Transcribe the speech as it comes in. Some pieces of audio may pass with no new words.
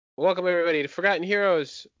Welcome everybody to Forgotten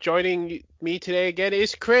Heroes. Joining me today again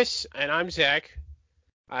is Chris, and I'm Zach.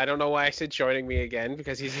 I don't know why I said joining me again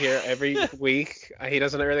because he's here every week. He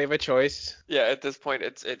doesn't really have a choice. Yeah, at this point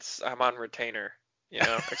it's I'm on retainer,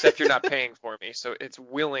 except you're not paying for me, so it's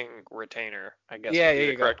willing retainer, I guess Yeah, would be there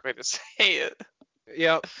the you go. correct way to say it.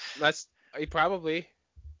 Yep, that's he probably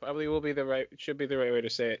will be should be the right way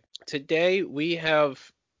to say it. Today we have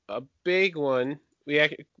a big one.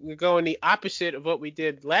 We're going the opposite of what we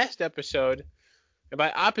did last episode. And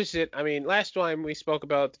by opposite, I mean last time we spoke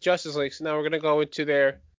about the Justice League, so now we're going to go into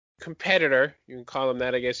their competitor. You can call them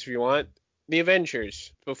that, I guess, if you want. The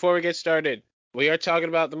Avengers. Before we get started, we are talking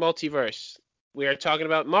about the multiverse. We are talking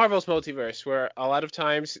about Marvel's multiverse, where a lot of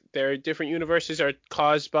times their different universes are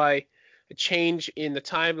caused by a change in the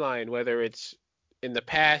timeline, whether it's in the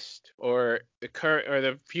past or the current or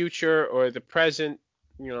the future or the present.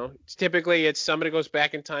 It's somebody goes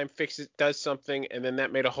back in time, fixes, does something, and then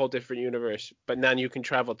that made a whole different universe. But now you can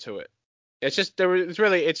travel to it. It's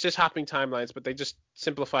just hopping timelines, but they just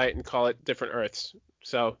simplify it and call it different Earths.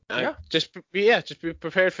 So just be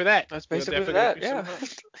prepared for that. That's basically that, yeah.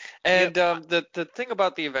 And Yep. the thing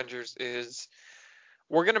about the Avengers is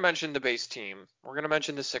we're gonna mention the base team. We're gonna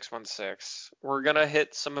mention the 616. We're gonna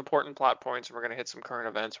hit some important plot points, and we're gonna hit some current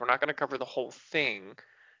events. We're not gonna cover the whole thing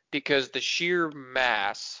because the sheer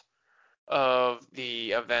mass of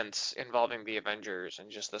the events involving the Avengers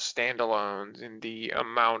and just the standalones and the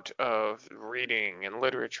amount of reading and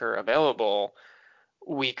literature available,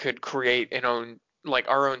 we could create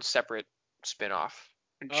our own separate spin-off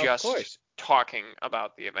Of just course. talking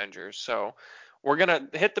about the Avengers. So we're gonna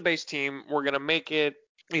hit the base team. We're gonna make it,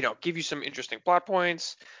 give you some interesting plot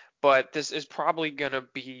points, but this is probably going to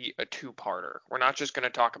be a two-parter. We're not just going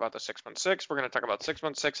to talk about the 616. We're going to talk about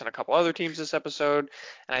 616 and a couple other teams this episode.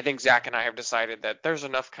 And I think Zach and I have decided that there's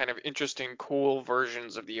enough kind of interesting, cool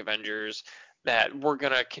versions of the Avengers that we're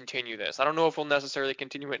going to continue this. I don't know if we'll necessarily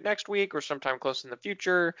continue it next week or sometime close in the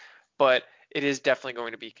future, but it is definitely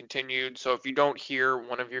going to be continued. So if you don't hear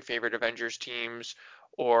one of your favorite Avengers teams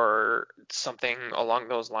or something along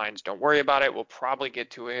those lines, don't worry about it. We'll probably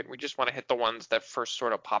get to it. We just want to hit the ones that first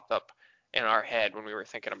sort of popped up in our head when we were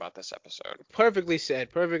thinking about this episode. Perfectly said.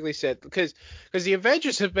 Perfectly said. Because the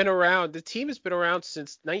Avengers have been around. The team has been around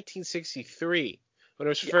since 1963 when it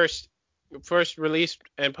was first released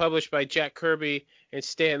and published by Jack Kirby and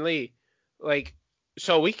Stan Lee.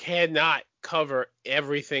 So we cannot cover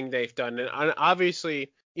everything they've done, and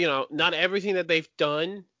obviously, not everything that they've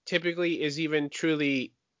done typically is even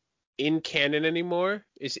truly in canon anymore.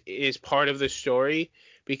 Is part of the story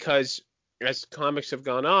because as comics have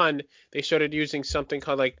gone on, they started using something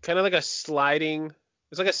called kind of like a sliding.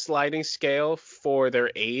 It's like a sliding scale for their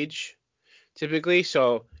age, typically.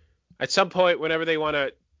 So at some point, whenever they want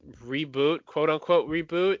to reboot, quote unquote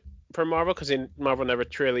reboot for Marvel, because Marvel never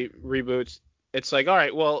truly reboots, it's like, all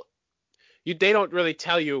right, well, they don't really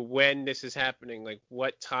tell you when this is happening, like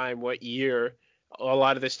what time, what year. A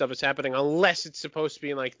lot of this stuff is happening unless it's supposed to be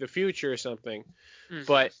in the future or something. Mm-hmm.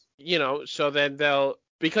 But so then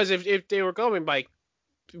because if they were going by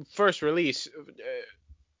first release,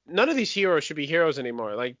 none of these heroes should be heroes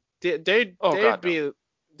anymore. They'd be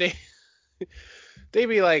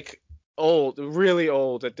old, really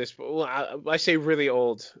old at this point. Well, I say really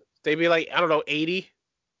old. They'd be I don't know, 80.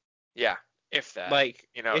 Yeah, if that.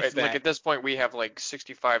 At this point we have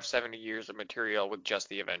 65, 70 years of material with just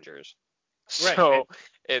the Avengers. Right. So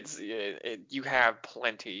you have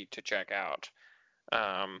plenty to check out.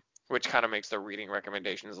 Which kind of makes the reading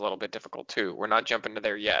recommendations a little bit difficult too. We're not jumping to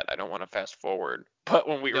there yet. I don't want to fast forward. But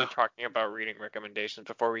when we were talking about reading recommendations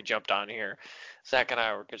before we jumped on here, Zach and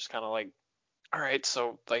I were just kind of all right,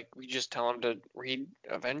 so we just tell them to read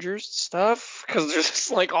Avengers stuff because there's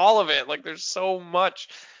just all of it. There's so much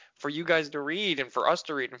for you guys to read and for us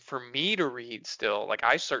to read and for me to read still.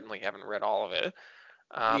 I certainly haven't read all of it.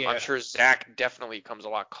 I'm sure Zach definitely comes a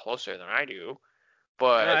lot closer than I do.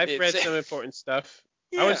 But I've read some important stuff.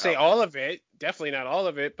 Yeah. I wouldn't say all of it. Definitely not all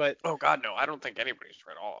of it, but oh god, no! I don't think anybody's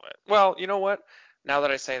read all of it. Well, you know what? Now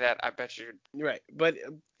that I say that, I bet you. Right, but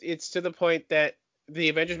it's to the point that the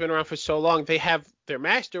Avengers been around for so long. They have their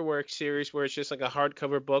Masterwork series where it's just like a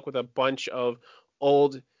hardcover book with a bunch of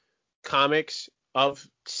old comics of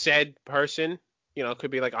said person. It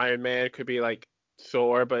could be Iron Man, it could be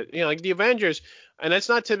Thor, but the Avengers, and that's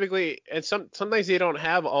not typically, and sometimes they don't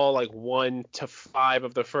have all 1 to 5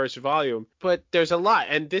 of the first volume, but there's a lot,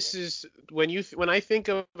 and this is when I think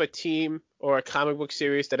of a team or a comic book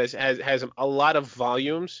series that has a lot of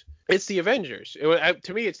volumes, It's the Avengers.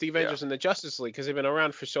 To me, it's the Yeah. Avengers and the Justice League because they've been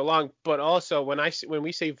around for so long. But also, when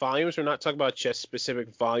we say volumes, we're not talking about just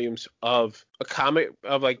specific volumes of a comic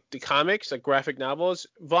of like the comics, like graphic novels.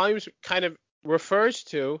 Volumes kind of refers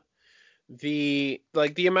to the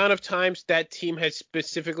amount of times that team has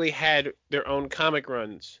specifically had their own comic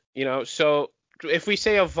runs. So if we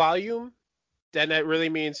say a volume, then that really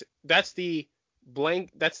means that's the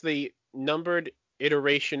numbered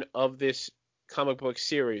iteration of this comic book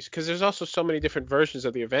series, because there's also so many different versions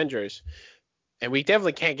of the Avengers, and we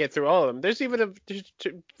definitely can't get through all of them. There's even a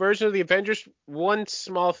version of the Avengers, one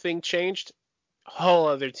small thing changed, whole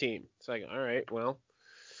other team. It's like, all right, well,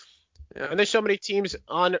 Yeah. and there's so many teams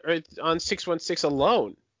on Earth, on 616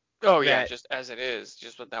 alone, Oh yeah, that just as it is,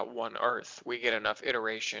 just with that one Earth, we get enough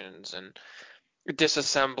iterations and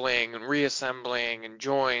disassembling and reassembling and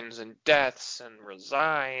joins and deaths and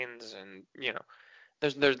resigns and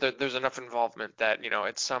there's enough involvement that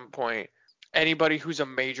at some point anybody who's a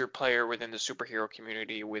major player within the superhero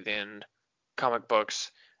community within comic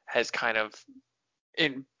books has kind of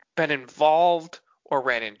been involved or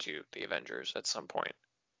ran into the Avengers at some point.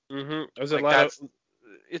 there's a Like lot of, that's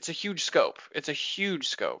it's a huge scope. It's a huge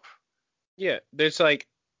scope. yeah, there's like,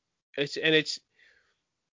 it's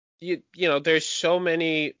there's so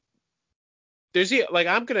many.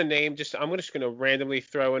 I'm just gonna randomly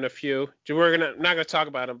throw in a few. I'm not gonna talk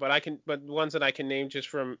about them, but ones that I can name just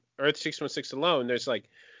from Earth 616 alone. There's like,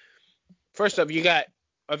 first up, you got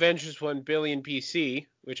Avengers 1 billion BC,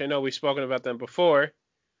 which I know we've spoken about them before.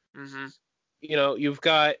 Hmm. You've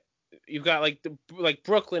got like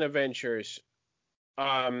Brooklyn Avengers.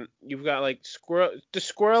 You've got like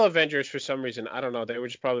Squirrel Avengers for some reason. I don't know. They were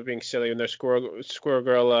just probably being silly in their Squirrel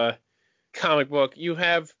Girl comic book. You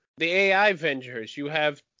have the AI Avengers. You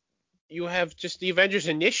have just the Avengers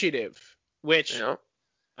Initiative, which Yeah.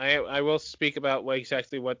 I will speak about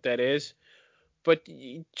exactly what that is. But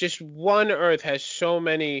just one Earth has so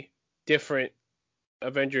many different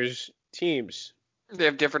Avengers teams. They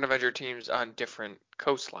have different Avenger teams on different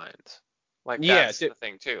coastlines. Like Yeah, that's the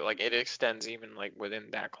thing too. Like it extends even like within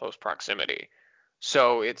that close proximity.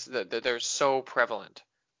 So it's they're so prevalent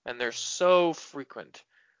and they're so frequent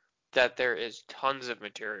that there is tons of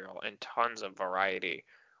material and tons of variety,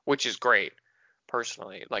 which is great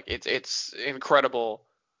personally. Like it's incredible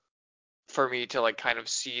for me to like kind of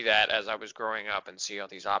see that as I was growing up and see all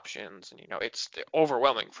these options, and it's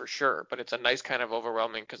overwhelming for sure, but it's a nice kind of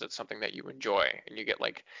overwhelming because it's something that you enjoy and you get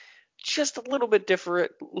like just a little bit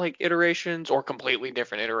different like iterations or completely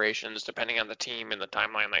different iterations depending on the team and the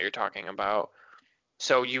timeline that you're talking about.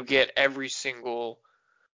 So you get every single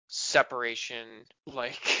separation,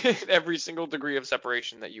 like every single degree of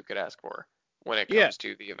separation that you could ask for when it yeah. comes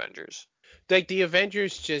to the Avengers. Like the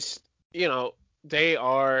Avengers, they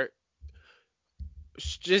are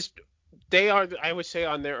just they are, I would say,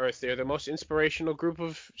 on their Earth, they're the most inspirational group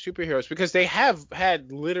of superheroes, because they have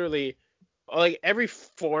had literally, like, every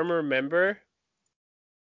former member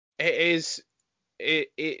is it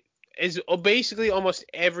is basically almost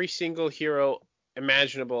every single hero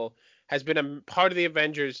imaginable has been a part of the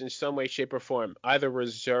Avengers in some way, shape, or form, either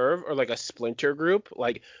reserve or like a splinter group,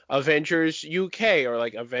 like Avengers UK or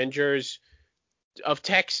like Avengers of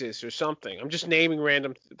Texas or something. I'm just naming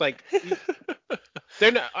random, like,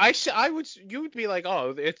 they're not. I would. You would be like,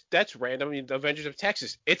 oh, that's random. I mean, the Avengers of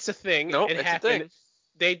Texas. It's a thing. Nope, It it's a thing.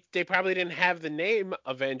 happened. They probably didn't have the name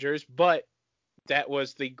Avengers, but that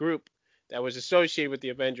was the group that was associated with the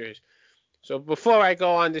Avengers. So before I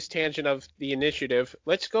go on this tangent of the initiative,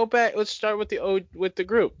 let's go back. Let's start with the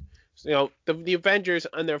group. So, the Avengers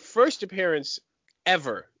on their first appearance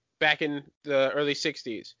ever back in the early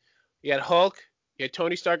 '60s. You had Hulk. You had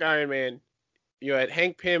Tony Stark, Iron Man. You had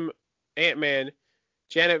Hank Pym, Ant Man.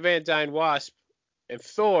 Janet Van Dyne, Wasp, and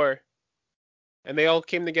Thor, and they all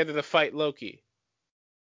came together to fight Loki,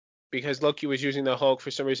 because Loki was using the Hulk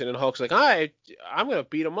for some reason, and Hulk's like, I'm gonna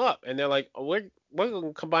beat him up, and they're like, we're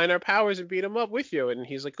gonna combine our powers and beat him up with you, and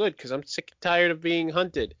he's like, good, because I'm sick and tired of being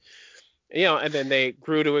hunted, and then they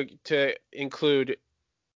grew to include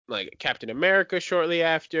like Captain America shortly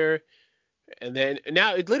after, and then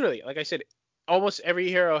now it literally, like I said, almost every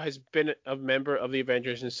hero has been a member of the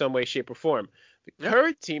Avengers in some way, shape, or form. The Yeah.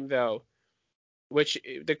 current team, though, like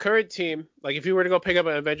if you were to go pick up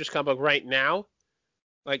an Avengers comic book right now,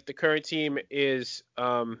 like the current team has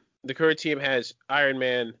Iron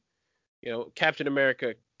Man, Captain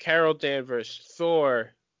America, Carol Danvers,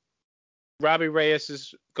 Thor, Robbie Reyes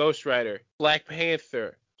is Ghost Rider, Black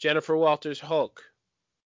Panther, Jennifer Walters Hulk,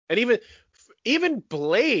 and even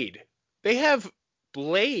Blade. They have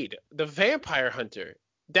Blade, the Vampire Hunter.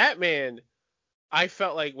 That man, I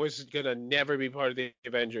felt like was gonna never be part of the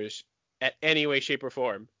Avengers, at any way, shape, or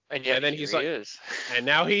form. And And yet then here he's he like, is. and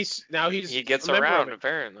now he's He a gets member of around it.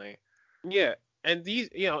 apparently. Yeah, and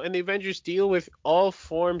and the Avengers deal with all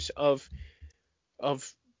forms of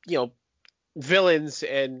villains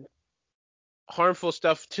and harmful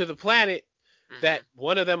stuff to the planet Hmm. that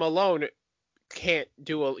one of them alone can't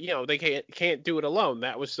do. They can't do it alone.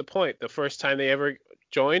 That was the point. The first time they ever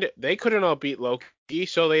joined, they couldn't all beat Loki,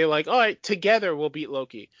 so they like, all right, together we'll beat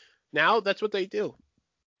Loki. Now that's what they do,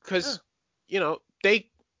 Huh. because they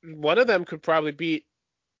one of them could probably beat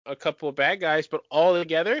a couple of bad guys, but all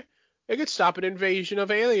together they could stop an invasion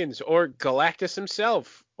of aliens or Galactus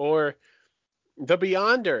himself or the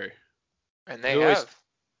Beyonder, And they who is have.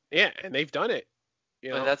 yeah, and they've done it. You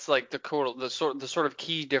And know, that's like the sort of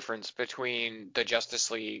key difference between the Justice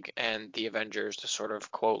League and the Avengers, to sort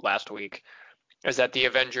of quote last week, is that the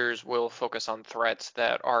Avengers will focus on threats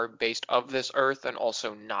that are based of this Earth and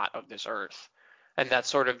also not of this Earth. And that's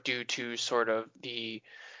sort of due to sort of the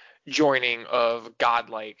joining of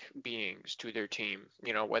godlike beings to their team.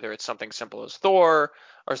 Whether it's something simple as Thor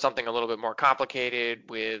or something a little bit more complicated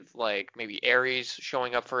with like maybe Ares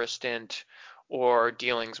showing up for a stint, or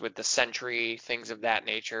dealings with the Sentry, things of that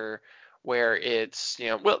nature, where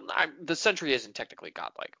the Sentry isn't technically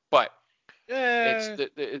godlike, but eh,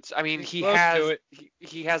 I mean, he's close to it.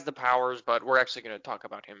 he has the powers, but we're actually going to talk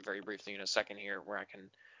about him very briefly in a second here, where I can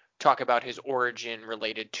talk about his origin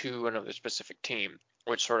related to another specific team,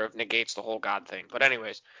 which sort of negates the whole God thing. But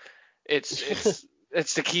anyways, it's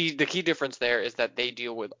the key difference there is that they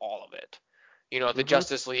deal with all of it. The Hmm.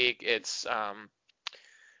 Justice League, it's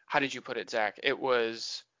how did you put it, Zach? It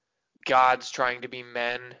was gods trying to be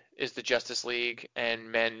men is the Justice League,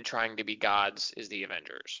 and men trying to be gods is the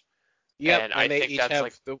Avengers. Yep, And I and they think each that's have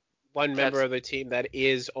like the one member that's of the team that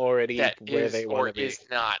is already that where is they want or to be. is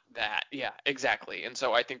not that. Yeah, exactly. And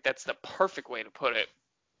so I think that's the perfect way to put it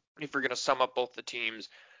if you're going to sum up both the teams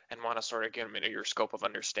and want to sort of get them into your scope of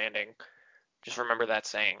understanding. Just remember that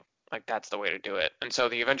saying. Like, that's the way to do it. And so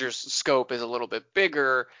the Avengers scope is a little bit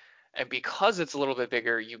bigger, and because it's a little bit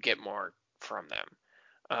bigger, you get more from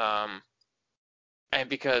them. And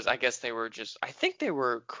because I guess I think they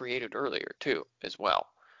were created earlier too, as well.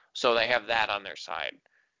 So they have that on their side.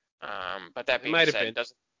 But that It being might have said, been.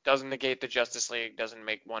 doesn't negate the Justice League, doesn't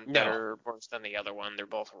make one No. better or worse than the other one. They're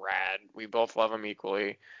both rad. We both love them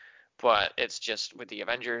equally. But it's just with the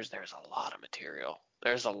Avengers, there's a lot of material.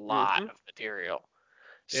 There's a lot Hmm. of material.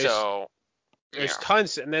 There's So, there's yeah.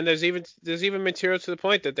 tons, and then there's even material to the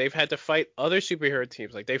point that they've had to fight other superhero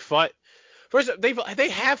teams. Like they fought first, they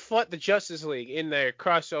have fought the Justice League in their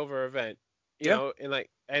crossover event. Yeah.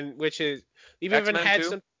 And which is they've even X-Men had too.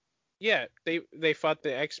 some. Yeah, they fought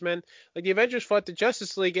the X-Men. Like the Avengers fought the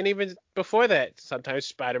Justice League, and even before that, sometimes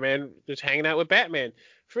Spider-Man was hanging out with Batman.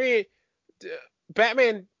 Free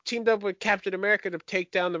Batman teamed up with Captain America to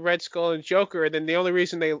take down the Red Skull and Joker, and then the only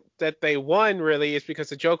reason they won really is because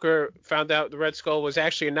the Joker found out the Red Skull was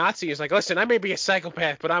actually a Nazi. He's like, listen, I may be a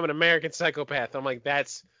psychopath, but I'm an American psychopath. I'm like,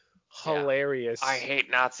 that's Yeah. I hilarious. hate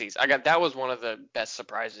Nazis. That was one of the best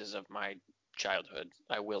surprises of my childhood.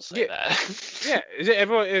 I will say Yeah, that. yeah.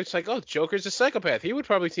 Everyone, it's like, oh, Joker's a psychopath. He would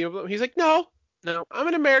probably team up with him. He's like, no, No, I'm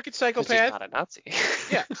an American because he's psychopath. not a Nazi.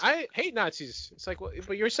 Yeah, I hate Nazis. It's like, well,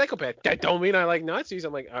 but you're a psychopath. That don't mean I like Nazis.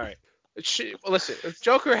 I'm like, all right. Listen,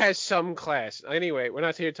 Joker has some class. Anyway, we're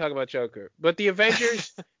not here to talk about Joker, but the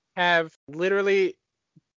Avengers have literally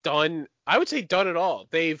I would say done it all.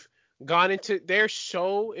 They're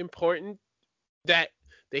so important that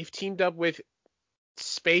they've teamed up with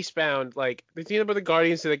Spacebound, like they teamed up with the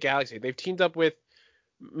Guardians of the Galaxy. They've teamed up with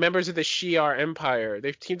members of the Shi'ar Empire.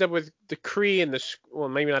 They've teamed up with the Kree and well,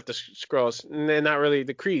 maybe not the Skrulls, not really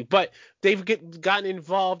the Kree, but they've gotten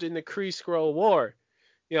involved in the Kree Skrull War.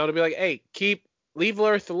 To be like, hey, leave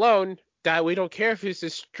Earth alone. That we don't care if this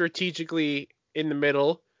is strategically in the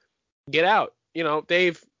middle. Get out.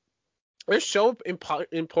 They're so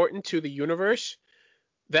important to the universe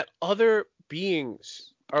that other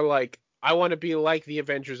beings are like, I want to be like the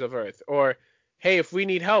Avengers of Earth, or hey, if we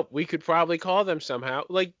need help, we could probably call them somehow.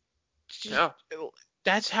 Like, just, Yeah.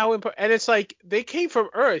 that's how important. And it's like they came from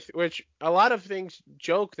Earth, which a lot of things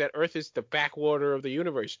joke that Earth is the backwater of the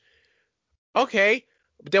universe. Okay,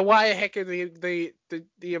 but then why the heck are the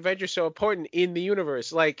Avengers so important in the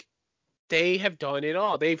universe? Like, they have done it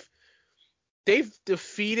all. They've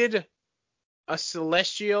defeated a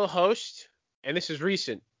celestial host, and this is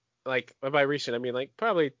recent. Like by recent, I mean like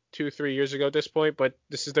probably 2-3 years ago at this point, but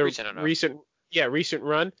this is their Recent enough. recent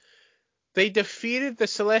run. They defeated the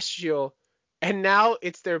celestial, and now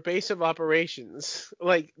it's their base of operations.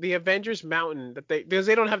 Like the Avengers Mountain, because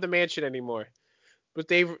they don't have the mansion anymore, but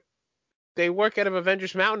they work out of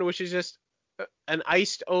Avengers Mountain, which is just an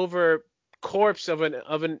iced over corpse of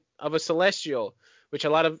a celestial, which a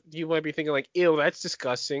lot of you might be thinking like, ew, that's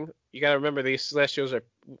disgusting. You gotta remember these celestials are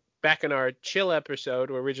back in our chill episode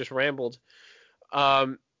where we just rambled.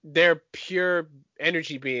 They're pure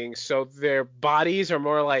energy beings, so their bodies are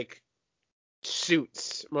more like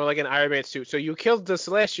suits, more like an Iron Man suit. So you killed the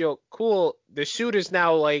celestial, cool. The suit is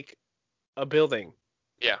now like a building.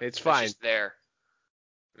 Yeah, It's it's fine. just there.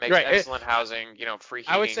 Makes Right. excellent housing, free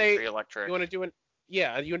I would heating, say free electric. you want to do you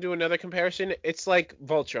want to do another comparison? It's like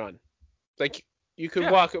Voltron. Like Yeah. you could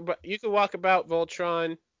walk about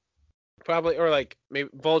Voltron probably, or like maybe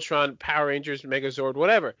Voltron, Power Rangers, Megazord,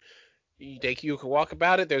 whatever. You can walk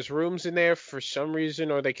about it. There's rooms in there for some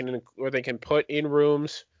reason, or they can put in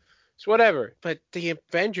rooms. It's whatever. But the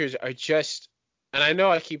Avengers are just, and I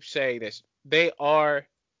know I keep saying this, they are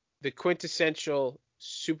the quintessential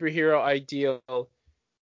superhero ideal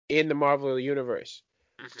in the Marvel universe.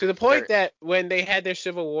 To the point They're that when they had their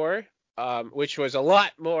Civil War, which was a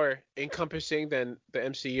lot more encompassing than the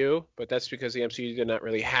MCU, but that's because the MCU did not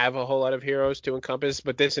really have a whole lot of heroes to encompass.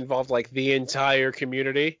 But this involved like the entire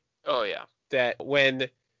community. Oh yeah. That when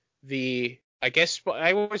I guess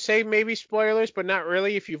I would say maybe spoilers, but not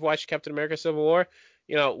really if you've watched Captain America Civil War,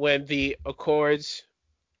 when the Accords,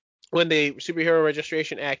 when the Superhero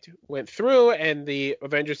Registration Act went through and the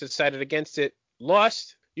Avengers decided against it,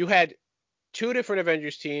 lost, you had two different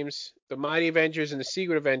Avengers teams, the Mighty Avengers and the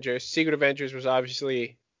Secret Avengers. Secret Avengers was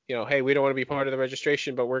obviously, hey, we don't want to be part of the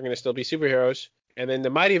registration, but we're going to still be superheroes. And then the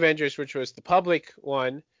Mighty Avengers, which was the public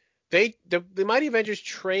one, the Mighty Avengers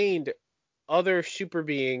trained other super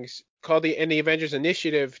beings called the Avengers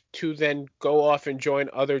Initiative to then go off and join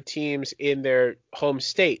other teams in their home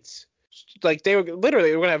states. Like they were going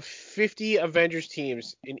to have 50 Avengers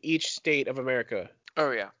teams in each state of America.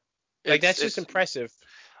 Oh yeah. Like It's that's just it's impressive.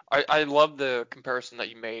 I love the comparison that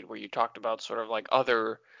you made where you talked about sort of like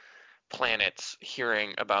other planets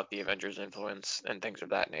hearing about the Avengers' influence and things of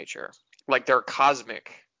that nature. Like they're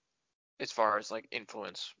cosmic as far as like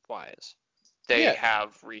influence wise. They Yeah.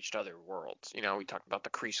 have reached other worlds. We talked about the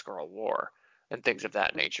Kree Skrull War and things of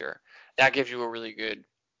that nature. That gives you a really good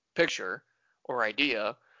picture or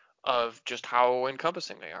idea of just how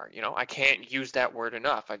encompassing they are. I can't use that word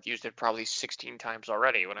enough. I've used it probably 16 times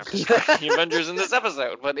already when I've described the Avengers in this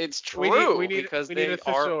episode, but it's true because we need a they are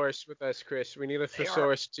thesaurus with us, Chris. We need a they are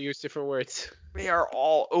thesaurus to use different words. they are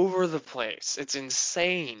all over the place. It's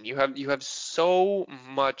insane. You have so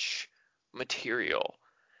much material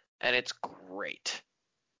and it's great.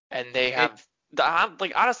 And they It have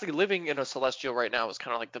like honestly living in a celestial right now is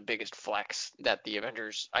kind of like the biggest flex that the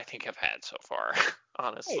Avengers I think have had so far, right.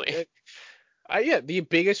 honestly. Yeah, the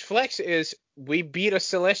biggest flex is we beat a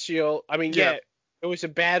celestial. I mean, Yeah, yeah, it was a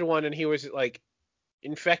bad one, and he was like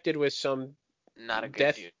infected with some not a good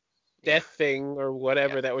death dude. Yeah, death thing or yeah,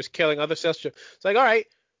 whatever that was killing other celestials. It's like, all right,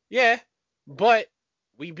 yeah, but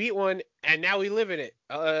we beat one, and now we live in it.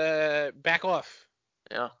 Back off.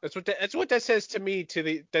 yeah. That's what that says to me.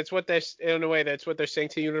 That's what that's in a way. That's what they're saying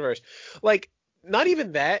to the universe. Like, not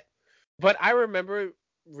even that, but I remember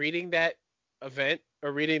reading that event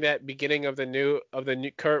or reading that beginning of the new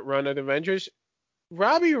current run of the Avengers.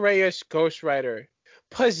 Robbie Reyes, Ghost Rider,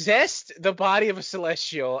 possessed the body of a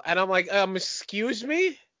Celestial, and I'm like, excuse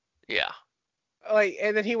me. Yeah. Like,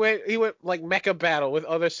 and then he went like mecha battle with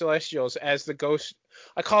other Celestials as the Ghost.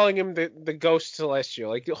 I calling him the Ghost Celestial.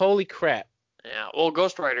 Like, holy crap. Yeah, well,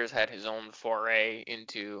 Ghost Rider's had his own foray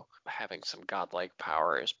into having some godlike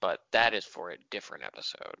powers, but that is for a different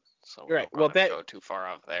episode. So we Right. don't Well, want to that go too far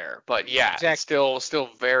off there. But yeah, it's exactly. still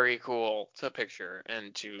very cool to picture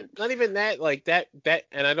and to Not even that, like that,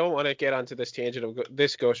 and I don't want to get onto this tangent of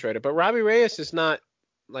this Ghost Rider, but Robbie Reyes is not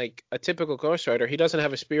like a typical Ghost Rider. He doesn't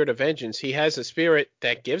have a spirit of vengeance. He has a spirit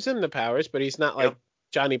that gives him the powers, but he's not like yep.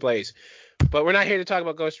 Johnny Blaze. But we're not here to talk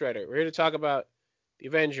about Ghost Rider. We're here to talk about the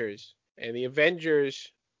Avengers, and the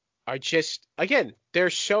Avengers are just, again, they're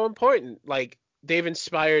so important. Like they've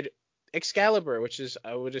inspired Excalibur, which is,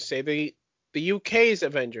 I would just say, the UK's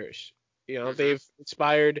Avengers. Mhm.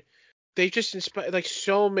 They've just inspired like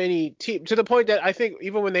so many teams, to the point that I think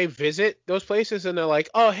even when they visit those places and they're like,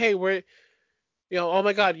 oh hey, oh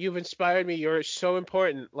my god, you've inspired me, you're so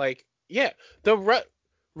important. Like, yeah, the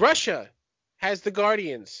Russia has the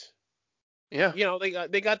Guardians. Yeah. They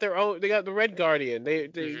got the Red Guardian.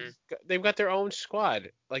 Mhm. They've got their own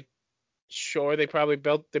squad. Like, sure, they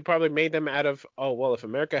probably made them out of, oh well, if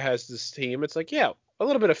America has this team, it's like, yeah, a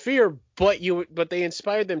little bit of fear, but they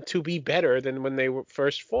inspired them to be better than when they were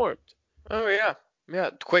first formed. Oh yeah. Yeah.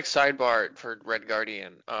 Quick sidebar for Red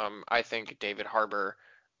Guardian. I think David Harbour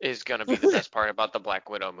is gonna be the best part about the Black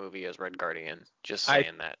Widow movie as Red Guardian. Just I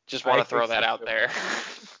saying that. Just want I to throw think so that out too. there.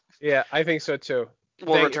 Yeah, I think so too.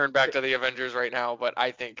 We'll They, return back to the Avengers right now, but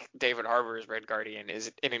I think David Harbour's Red Guardian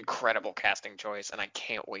is an incredible casting choice, and I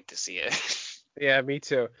can't wait to see it. yeah, me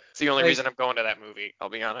too. It's the only Like, reason I'm going to that movie, I'll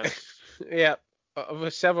be honest. yeah, for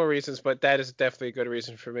several reasons, but that is definitely a good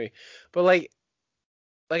reason for me. But like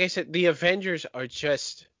I said, the Avengers are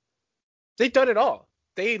just they've done it all.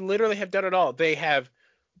 They literally have done it all. They have,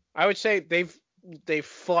 I would say, they've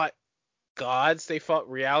fought gods, they fought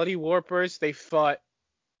reality warpers, they fought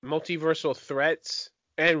multiversal threats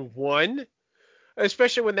and won.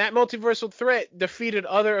 Especially when that multiversal threat defeated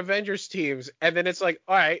other Avengers teams, and then it's like,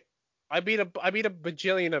 all right, I beat a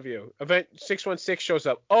bajillion of you. Event 616 shows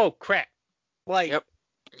up. Oh crap! Like Yep.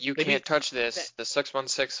 You they can't beat touch that. this. The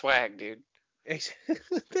 616 swag, dude.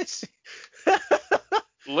 this,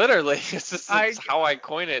 Literally, it's I how I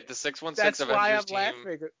coin it. The 616 that's why Avengers I'm team.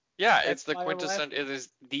 laughing. Yeah, That's it's the why I'm quintessential. laughing. It is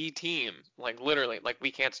the team. Like literally, like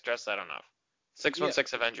we can't stress that enough. Yeah.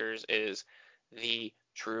 616 Avengers is the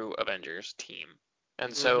true Avengers team.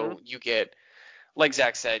 And Mhm. so you get, like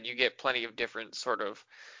Zach said, you get plenty of different sort of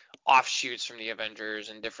offshoots from the Avengers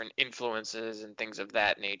and different influences and things of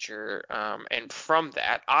that nature. And from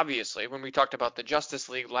that, obviously, when we talked about the Justice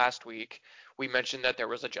League last week, we mentioned that there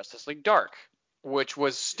was a Justice League Dark, which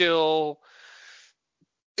was still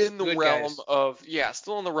in the Good realm guys. of, yeah,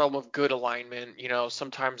 still in the realm of good alignment. You know,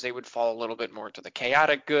 sometimes they would fall a little bit more to the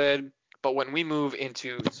chaotic good, but when we move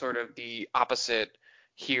into sort of the opposite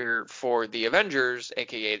here for the Avengers,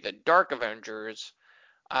 aka the Dark Avengers,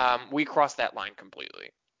 we cross that line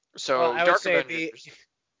completely. Well, So I would Dark say the Avengers,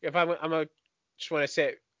 if I'm a just want to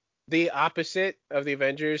say the opposite of the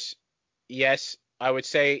Avengers. Yes, I would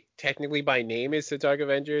say technically by name is the Dark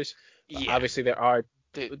Avengers. But yeah, obviously there are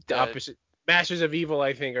the the opposite Masters of Evil,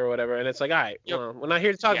 I think, or whatever. And it's like, all right, yep, well, we're not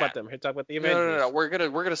here to talk yeah, about them. We're here to talk about the no. Avengers.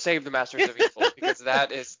 We're gonna save the Masters of Evil because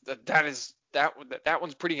that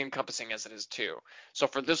one's pretty encompassing as it is too. So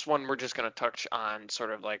for this one, we're just gonna touch on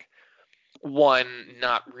sort of like one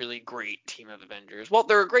not really great team of Avengers. Well,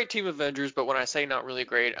 they're a great team of Avengers, but when I say not really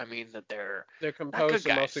great, I mean that they're They're not good composed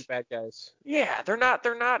of mostly guys. bad guys. Yeah, they're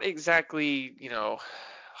not exactly, To the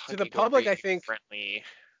hunky public, I dory think, friendly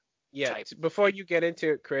yeah. type Before team. you get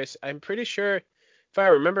into it, Chris, I'm pretty sure, if I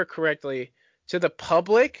remember correctly, to the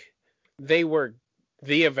public, they were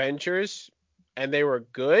the Avengers, and they were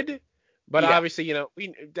good. But Yeah, obviously,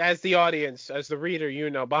 we as the audience, as the reader,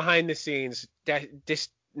 behind the scenes,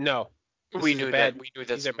 no, this we is a knew that bad. we knew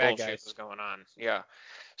that These are some bad bullshit was guys. going on. Yeah.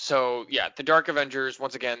 So yeah, the Dark Avengers,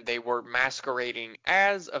 once again, they were masquerading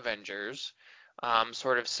as Avengers,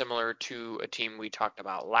 sort of similar to a team we talked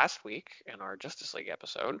about last week in our Justice League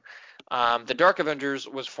episode. The Dark Avengers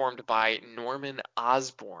was formed by Norman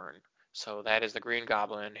Osborn. So that is the Green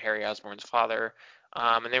Goblin, Harry Osborn's father.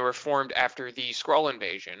 And they were formed after the Skrull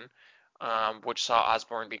invasion, which saw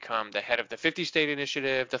Osborn become the head of the 50 State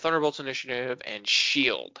Initiative, the Thunderbolts Initiative, and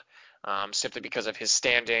SHIELD, simply because of his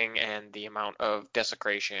standing and the amount of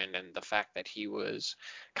desecration and the fact that he was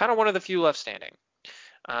kind of one of the few left standing.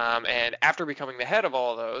 And after becoming the head of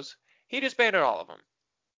all of those, he disbanded all of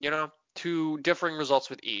them, to differing results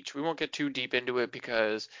with each. We won't get too deep into it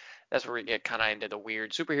because that's where we get kind of into the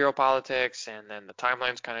weird superhero politics and then the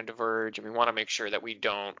timelines kind of diverge. And we want to make sure that we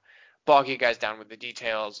don't bog you guys down with the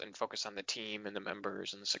details and focus on the team and the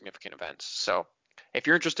members and the significant events. So if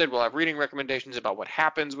you're interested, we'll have reading recommendations about what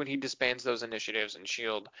happens when he disbands those initiatives and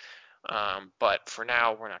Shield. But for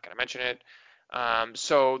now, we're not going to mention it.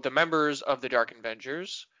 So the members of the Dark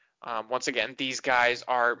Avengers, once again, these guys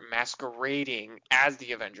are masquerading as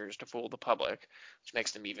the Avengers to fool the public, which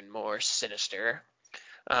makes them even more sinister.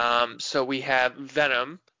 So we have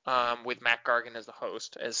Venom, with Matt Gargan as the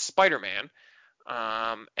host, as Spider-Man.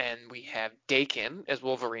 And we have Dakin as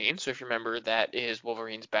Wolverine. So if you remember, that is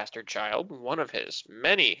Wolverine's bastard child, one of his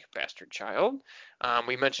many bastard child.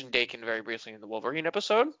 We mentioned Dakin very briefly in the Wolverine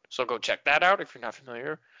episode, so go check that out if you're not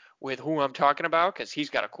familiar with who I'm talking about, because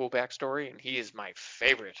he's got a cool backstory, and he is my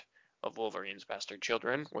favorite of Wolverine's bastard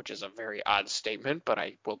children, which is a very odd statement, but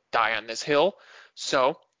I will die on this hill.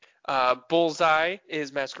 So, Bullseye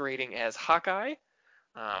is masquerading as Hawkeye.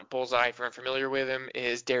 Bullseye, if you're unfamiliar with him,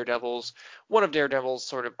 is one of Daredevil's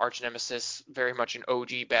sort of arch nemesis, very much an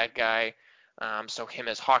OG bad guy. So him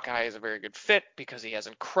as Hawkeye is a very good fit because he has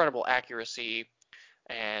incredible accuracy,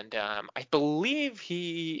 and I believe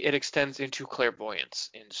it extends into clairvoyance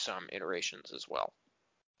in some iterations as well.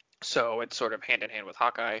 So it's sort of hand in hand with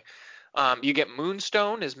Hawkeye. You get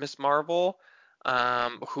Moonstone as Miss Marvel,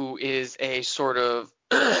 who is a sort of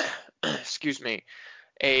excuse me,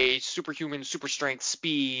 a superhuman, super strength,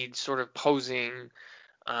 speed sort of posing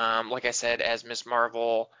Like I said, as Miss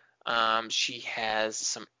Marvel, she has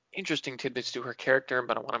some interesting tidbits to her character,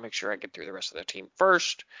 but I want to make sure I get through the rest of the team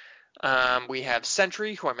first. We have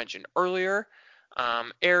Sentry, who I mentioned earlier,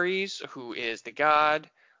 Ares, who is the god,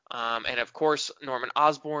 and of course, Norman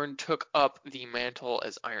Osborn took up the mantle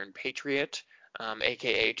as Iron Patriot,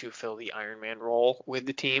 aka to fill the Iron Man role with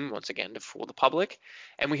the team, once again to fool the public.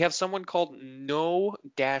 And we have someone called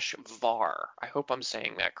No-Var, I hope I'm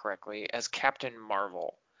saying that correctly, as Captain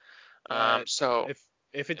Marvel. Uh, So, if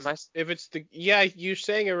if am it's I? if it's the yeah, you're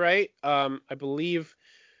saying it right. I believe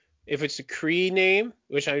if it's the Kree name,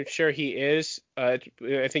 which I'm sure he is, I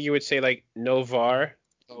think you would say like Novar.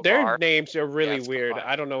 Their Novar. names are Yeah, really it's weird. Novar.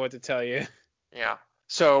 I don't know what to tell you. Yeah.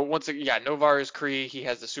 So once again, yeah, Novar is Kree. He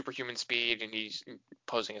has the superhuman speed, and he's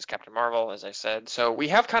posing as Captain Marvel, as I said. So we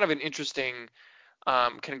have kind of an interesting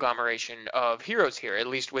conglomeration of heroes here, at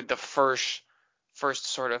least with the first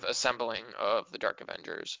sort of assembling of the Dark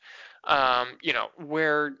Avengers.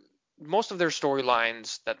 Where most of their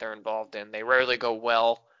storylines that they're involved in, they rarely go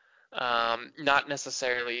well. Not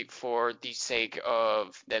necessarily for the sake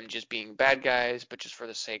of them just being bad guys, but just for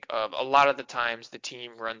the sake of a lot of the times the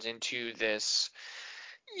team runs into this,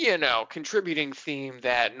 contributing theme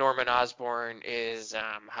that Norman Osborn is,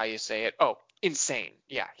 how you say it? Oh, insane.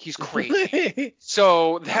 Yeah, he's crazy.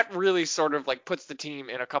 So that really sort of like puts the team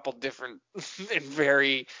in a couple different and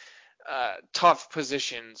very tough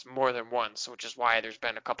positions more than once, which is why there's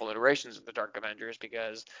been a couple iterations of the Dark Avengers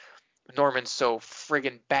because Norman's so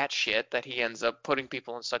friggin' batshit that he ends up putting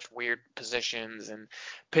people in such weird positions and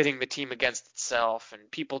pitting the team against itself, and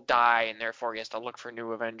people die, and therefore he has to look for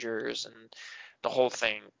new Avengers, and the whole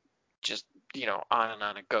thing just, on and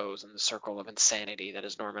on it goes in the circle of insanity that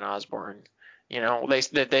is Norman Osborn. They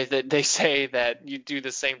say that you do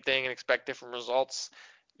the same thing and expect different results.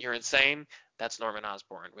 You're insane. That's Norman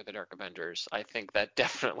Osborn with the Dark Avengers. I think that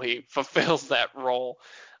definitely fulfills that role.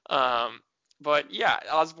 Um, but yeah,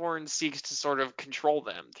 Osborn seeks to sort of control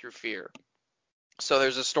them through fear. So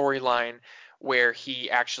there's a storyline where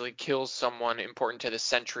he actually kills someone important to the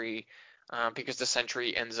Sentry because the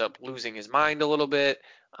Sentry ends up losing his mind a little bit.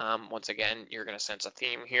 Once again, you're going to sense a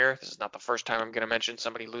theme here. This is not the first time I'm going to mention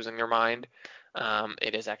somebody losing their mind.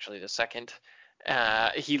 It is actually the second.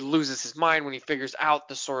 He loses his mind when he figures out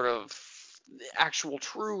the sort of actual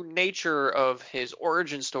true nature of his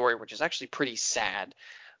origin story, which is actually pretty sad,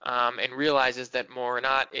 and realizes that more or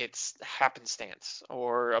not it's happenstance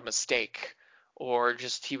or a mistake or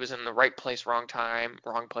just he was in the right place, wrong time,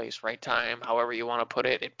 wrong place, right time, however you want to put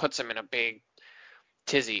it. It puts him in a big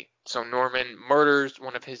tizzy. So Norman murders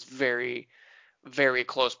one of his very, very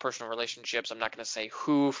close personal relationships. I'm not going to say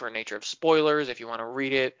who for nature of spoilers if you want to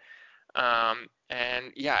read it.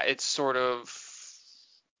 And yeah, it's sort of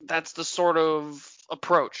that's the sort of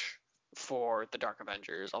approach for the Dark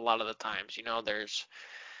Avengers. A lot of the times, there's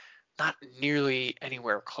not nearly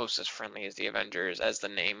anywhere close as friendly as the Avengers, as the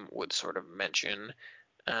name would sort of mention.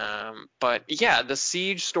 But yeah, the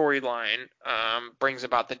Siege storyline brings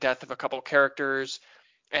about the death of a couple characters,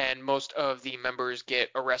 and most of the members get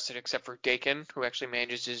arrested except for Dakin, who actually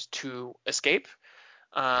manages to escape.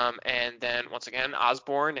 And then once again,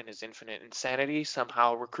 Osborn and his infinite insanity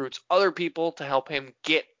somehow recruits other people to help him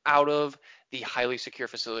get out of the highly secure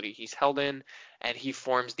facility he's held in, and he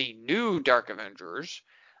forms the new Dark Avengers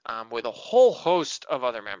with a whole host of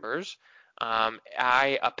other members.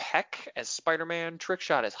 Apec as Spider-Man,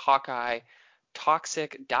 Trickshot as Hawkeye,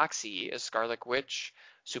 Toxic Doxy as Scarlet Witch,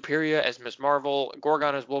 Superia as Ms. Marvel,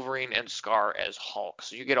 Gorgon as Wolverine, and Scar as Hulk.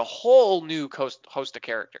 So you get a whole new host of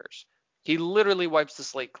characters. He literally wipes the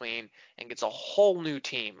slate clean and gets a whole new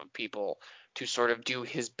team of people to sort of do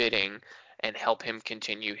his bidding and help him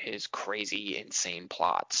continue his crazy, insane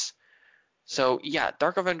plots. So yeah,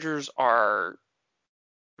 Dark Avengers are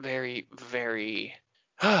very, very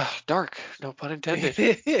dark, no pun intended.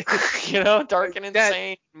 Dark and that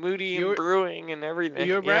insane, moody and you're brewing and everything.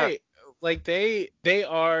 you're Yeah. right. Like they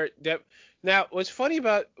are that. Now, what's funny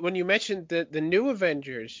about when you mentioned the new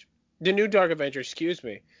Avengers, the new Dark Avengers, excuse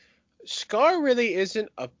me. Scar really isn't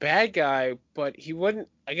a bad guy, but he wouldn't.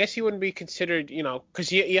 I guess he wouldn't be considered,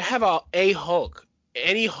 because you have a Hulk.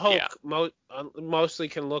 Any Yeah. Hulk mostly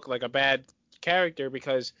can look like a bad character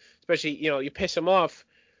because, especially, you piss them off,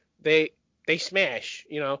 they they smash.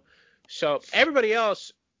 So everybody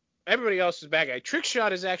else is bad guy.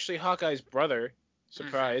 Trickshot is actually Hawkeye's brother. Hmm.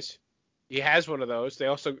 Surprise. He has one of those.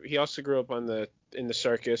 He also grew up in the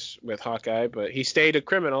circus with Hawkeye, but he stayed a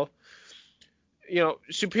criminal.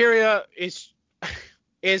 Superia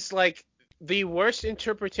is like the worst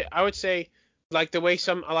interpretation. I would say, like the way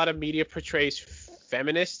a lot of media portrays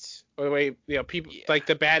feminists. or the way people Yeah. like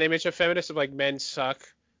the bad image of feminists of like men suck,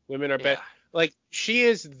 women are bad. Yeah. Like she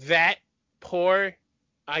is that poor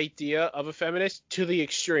idea of a feminist to the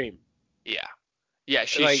extreme. Yeah. Yeah,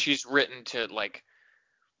 Like she's written to like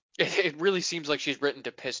it really seems like she's written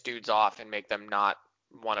to piss dudes off and make them not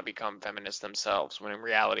want to become feminists themselves, when in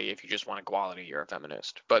reality, if you just want equality, you're a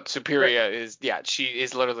feminist. But right, Superia is, yeah, she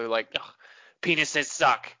is literally like, "Ugh, penises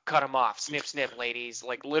suck, cut them off, snip, snip, ladies."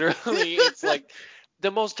 Like, literally, it's like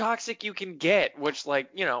the most toxic you can get, which, like,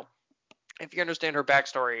 if you understand her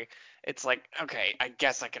backstory, it's like, okay, I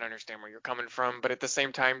guess I can understand where you're coming from, but at the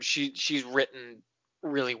same time, she's written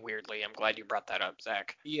really weirdly. I'm glad you brought that up,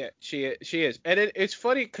 Zach. yeah, she is, and it's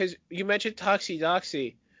funny because you mentioned Toxie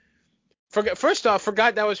Doxy. First off,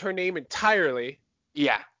 forgot that was her name entirely.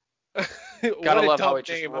 Yeah, gotta What a love how dumb it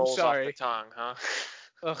just name. I'm rolls off the sorry. tongue, huh?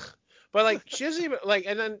 Ugh. But like she doesn't even like,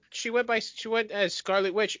 and then she went as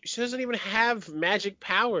Scarlet Witch. She doesn't even have magic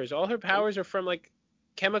powers. All her Nope. powers are from like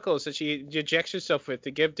chemicals that she injects herself with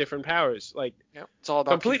to give different powers. Like Yep. It's all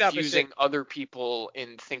about complete confusing opposite. other people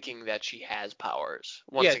in thinking that she has powers.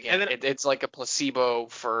 Once Yeah, and again, then it's like a placebo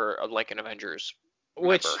for like an Avengers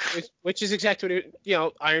member. which is exactly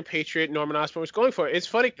what Iron Patriot Norman Osborn was going for. It's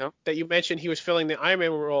funny Yep. that you mentioned he was filling the Iron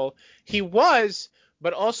Man role. He was,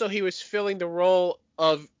 but also he was filling the role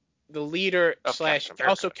of the leader Of slash Captain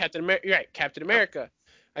also America. Captain America. Right, Captain Yep. America.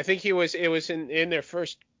 I think he was. It was in their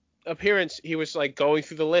first appearance. He was like going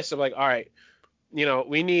through the list of like, all right,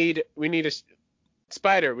 we need a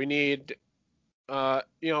spider. We need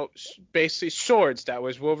basically swords. That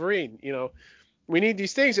was Wolverine. We need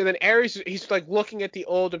these things. And then Ares, he's like looking at the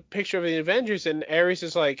old picture of the Avengers, and Ares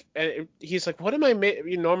is like, and he's like, what am I?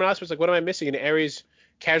 Norman Osborn's like, what am I missing? And Ares,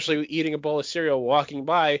 casually eating a bowl of cereal, walking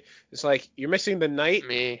by, is like, you're missing the knight.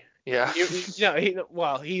 Me. Yeah. He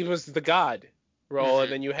was the god role, and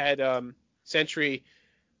hmm then you had Sentry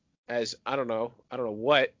as I don't know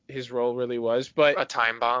what his role really was, but A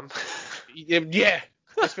time bomb. yeah,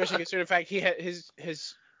 especially considering the fact he had his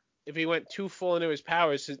if he went too full into his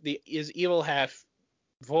powers, his evil half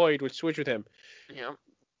Void would switch with him. Yep.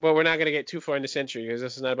 Well, we're not gonna get too far into Century because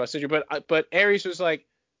this is not about Century. But Ares was like,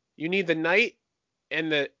 you need the knight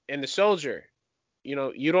and the soldier.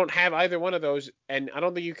 You don't have either one of those, and I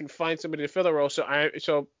don't think you can find somebody to fill the role.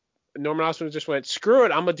 So Norman Osborn just went, screw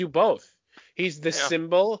it, I'm gonna do both. He's the Yeah.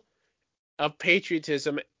 symbol of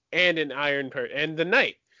patriotism and and the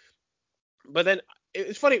knight. But then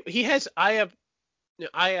it's funny, he has Iapec,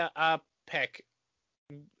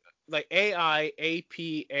 like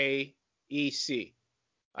Aiapaec.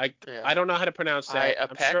 I Yeah. I don't know how to pronounce that. A I'm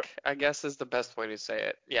sure. peck, I guess, is the best way to say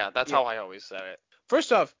it. Yeah, that's Yeah. how I always said it.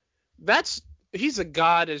 First off, that's he's a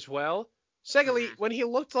god as well. Secondly, hmm when he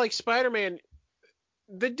looked like Spider-Man,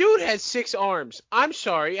 the dude had 6 arms. I'm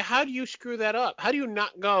sorry. How do you screw that up? How do you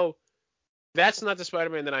not go? That's not the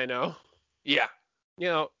Spider-Man that I know. Yeah.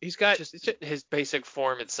 He's got. Just his basic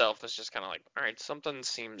form itself is just kind of like, all right, something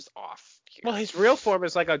seems off Well, here. his real form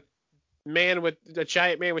is like a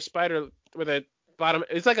giant man with spider with a bottom.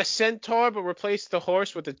 It's like a centaur, but replace the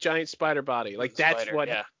horse with a giant spider body. With Like the that's spider, what.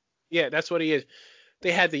 yeah. Yeah, that's what he is.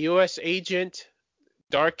 They had the U.S. agent,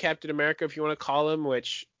 Dark Captain America, if you want to call him,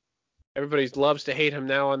 which everybody loves to hate him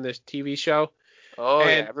now on this TV show. Oh yeah,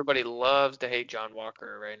 And everybody loves to hate John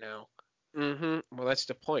Walker right now. well, that's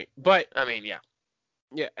the point. But I mean, yeah.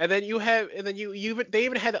 yeah, and then they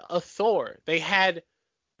even had a Thor. They had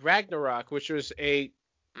Ragnarok, which was a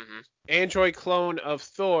hmm android clone of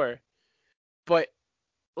Thor. But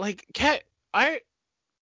like, I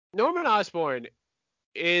Norman Osborn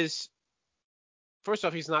is first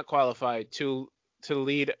off, he's not qualified to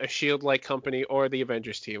lead a Shield like company or the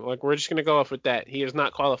Avengers team. Like, we're just gonna go off with that. He is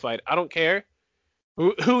not qualified. I don't care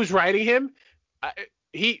who's writing him. I,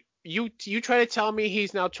 you try to tell me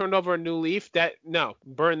he's now turned over a new leaf? That no,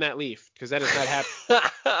 burn that leaf because that is not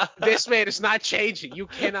happening. This man is not changing. You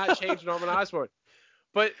cannot change Norman Osborn.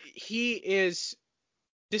 But he is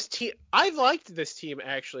this team. I liked this team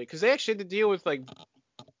actually because they actually had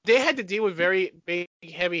to deal with very big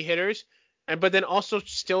heavy hitters, but then also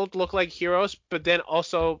still look like heroes, but then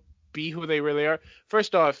also be who they really are.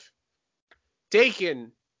 First off,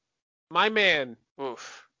 Dakin, my man,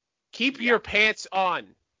 Oof. keep Yeah. your pants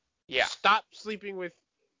on. Yeah. Stop sleeping with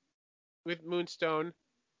Moonstone.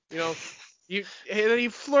 You know, and then he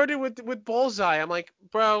flirted with Bullseye. I'm like,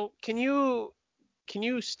 bro, can you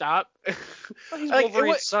stop? Well, he's Like it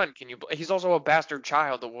Wolverine's was. son. He's also a bastard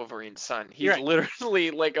child of Wolverine's son. You're He's right.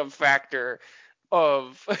 literally like a factor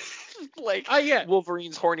of like Oh yeah.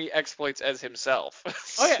 Wolverine's horny exploits as himself.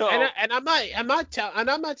 Oh yeah. And So, I'm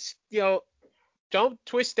not don't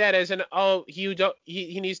twist that as an he don't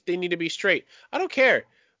he needs they need to be straight. I don't care.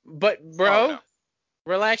 But Oh bro, no.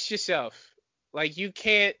 relax yourself. Like you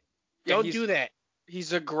can't. Yeah, Don't do that.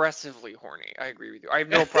 he's aggressively horny. I agree with you. I have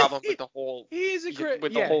no problem He is a great,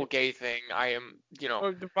 with the yeah, whole gay thing. I am, or the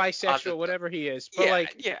on the bisexual, whatever he is. But yeah,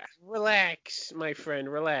 like, yeah. relax, my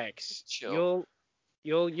friend, relax. Chill.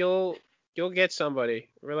 You'll get somebody.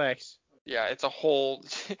 Relax. Yeah, it's a whole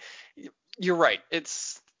you're right.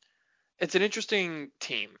 It's an interesting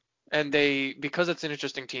team. And because it's an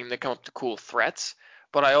interesting team, they come up to cool threats.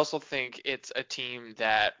 But I also think it's a team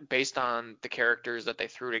that, based on the characters that they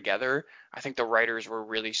threw together, I think the writers were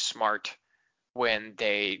really smart when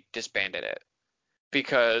they disbanded it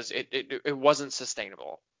because it wasn't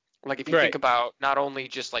sustainable. Like if you think Right. about not only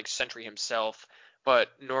just like Sentry himself, but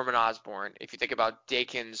Norman Osborn, if you think about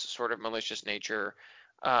Dakin's sort of malicious nature,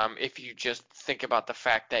 if you just think about the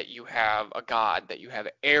fact that you have a god, that you have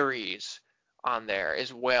Ares on there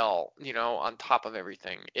as well, on top of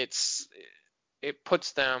everything, it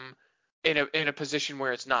puts them in a position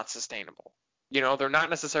where it's not sustainable. They're not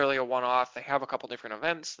necessarily a one-off. They have a couple different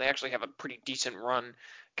events. They actually have a pretty decent run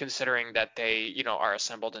considering that they, are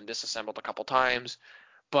assembled and disassembled a couple times.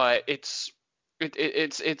 But it's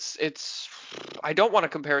I don't want to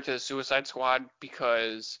compare it to the Suicide Squad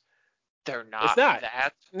because they're It's not not.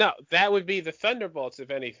 that. No, that would be the Thunderbolts, if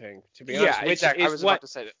anything, to be honest. Yeah, Which exactly. I is was about what, to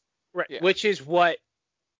say that. right? Yeah. Which is what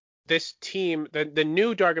this team, the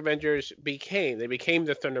new Dark Avengers became. They became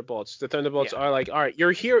the Thunderbolts. The Thunderbolts Yeah. are like, all right,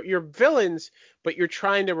 you're here, you're villains, but you're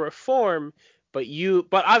trying to reform. But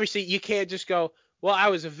obviously you can't just go, well, I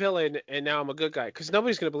was a villain and now I'm a good guy, because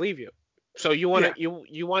nobody's gonna believe you. So Yeah.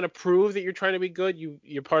 you want to prove that you're trying to be good.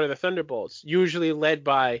 You're part of the Thunderbolts, usually led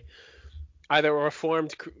by either a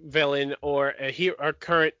reformed villain or a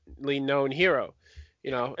currently known hero.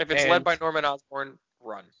 You Yeah. know, If it's led and by Norman Osborn,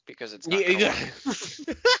 run because it's not gonna yeah,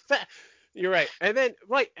 work. you're right. And then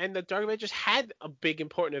and the Dark Avengers had a big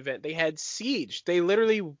important event. They had Siege. They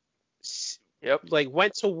literally Yep.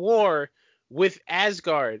 went to war with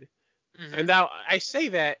Asgard. And Hmm. now I say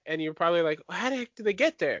that, and you're probably like, how the heck did they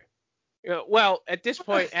get there? Well, at this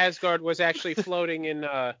point, Asgard was actually floating in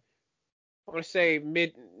I want to say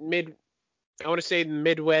I want to say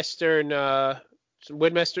Midwestern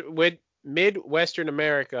Midwestern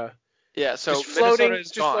America. Yeah. So Minnesota is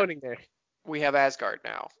Just gone. floating there. We have Asgard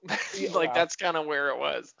now. Yeah, Like wow. that's kind of where it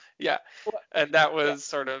was. Yeah. And that was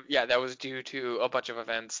sort of, yeah, that was due to a bunch of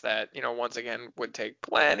events that, once again would take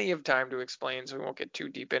plenty of time to explain, so we won't get too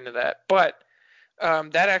deep into that. But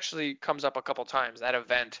that actually comes up a couple times. That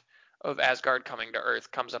event of Asgard coming to Earth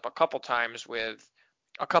comes up a couple times with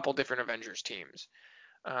a couple different Avengers teams.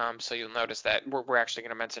 So you'll notice that we're actually going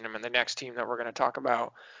to mention him in the next team that we're going to talk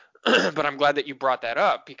about. But I'm glad that you brought that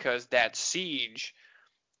up because that siege,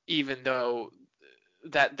 even though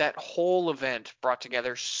that whole event brought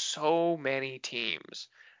together so many teams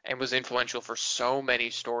and was influential for so many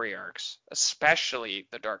story arcs, especially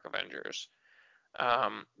the Dark Avengers,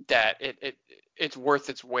 that it's worth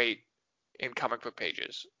its weight in comic book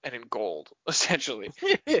pages and in gold, essentially.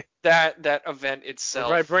 That event Or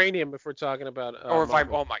itself, vibranium if we're talking about or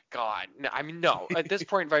Marvel. oh my God, no, I mean no. At this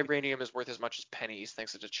point, vibranium is worth as much as pennies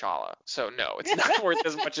thanks to T'Challa. So no, it's not worth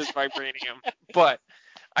as much as vibranium. But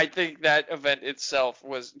I think that event itself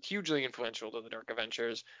was hugely influential to the Dark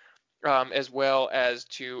Avengers, as well as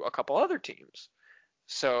to a couple other teams.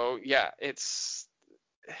 So yeah, it's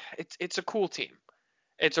a cool team.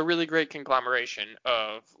 It's a really great conglomeration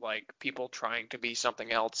of like people trying to be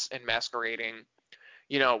something else and masquerading,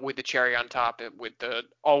 with the cherry on top, with the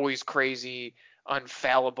always crazy,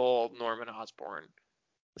 unfallible Norman Osborn.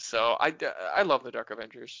 So I love the Dark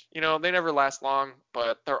Avengers. They never last long,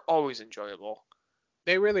 but they're always enjoyable.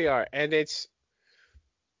 They really are, and it's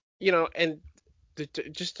and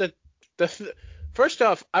just the first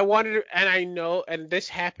off, I wanted to, and I know, and this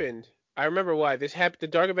happened. I remember why this happened. The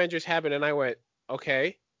Dark Avengers happened, and I went,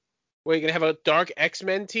 okay, we're gonna have a Dark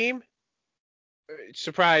X-Men team.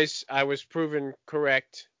 Surprise! I was proven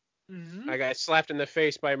correct. Hmm. I got slapped in the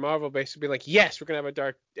face by Marvel, basically like, yes, we're gonna have a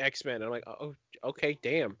Dark X-Men. I'm like, oh, okay,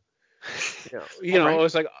 damn. All It right.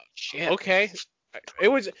 was like, Shit. okay. It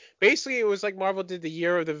was like Marvel did the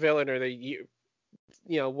Year of the Villain or the year,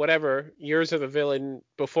 whatever years of the villain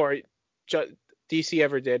before DC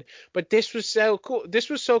ever did. But this was so cool. This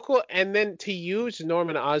was so cool. And then to use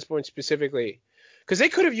Norman Osborn specifically, because they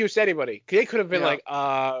could have used anybody. They could have been Yeah.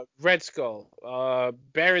 like Red Skull,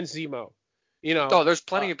 Baron Zemo, you know. Oh, there's Uh,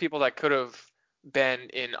 plenty of people that could have been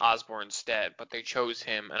in Osborn's stead, but they chose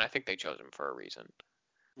him, and I think they chose him for a reason.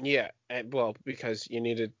 yeah, well, because you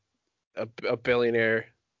needed a billionaire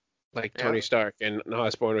like Yeah. Tony Stark, and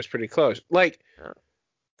Osborn was pretty close. Like Yeah.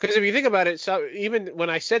 Because if you think about it, so even when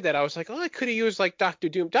I said that, I was like, oh, I could have used like Doctor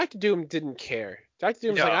Doom. Doctor Doom didn't care. Doctor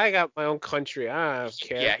Doom's like, No. I got my own country. I don't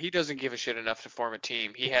Yeah, care. he doesn't give a shit enough to form a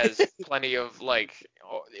team. He has plenty of like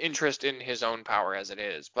interest in his own power as it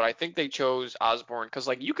is. But I think they chose Osborn because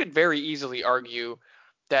like you could very easily argue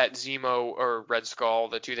that Zemo or Red Skull,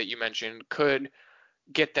 the two that you mentioned, could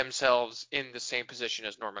get themselves in the same position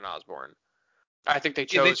as Norman Osborn. I think they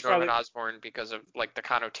Yeah, chose Norman probably Osborn because of like the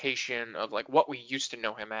connotation of like what we used to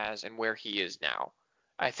know him as and where he is now.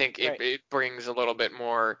 I think right. it brings a little bit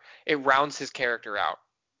more, it rounds his character out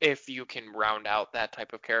if you can round out that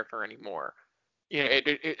type of character anymore. You know,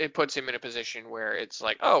 it puts him in a position where it's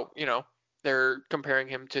like, oh, they're comparing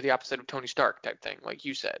him to the opposite of Tony Stark type thing, like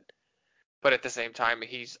you said. But at the same time,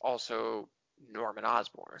 he's also Norman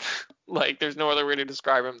Osborn. Like, there's no other way to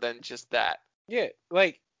describe him than just that. Yeah,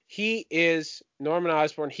 like he is Norman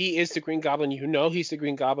Osborn. He is the Green Goblin. You know he's the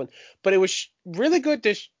Green Goblin. But it was really good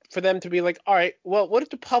for them to be like, all right, well, what if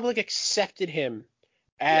the public accepted him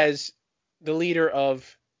Yeah. as the leader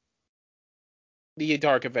of the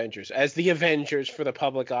Dark Avengers, as the Avengers for the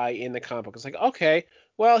public eye in the comic book? It's like, okay,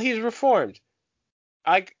 well, he's reformed.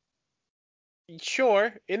 I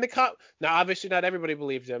sure in the now obviously not everybody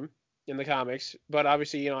believed him in the comics, but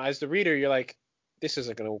obviously as the reader you're like this is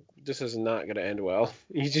not gonna end well.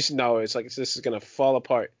 You just know it's like this is gonna fall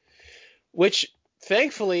apart, which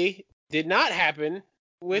thankfully did not happen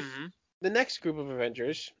with Hmm. the next group of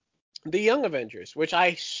Avengers, the Young Avengers, which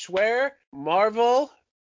I swear Marvel,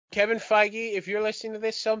 Kevin Feige, if you're listening to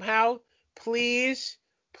this somehow, please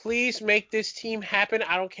please make this team happen.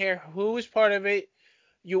 I don't care who's part of it.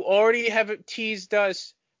 You already have teased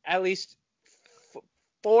us at least f-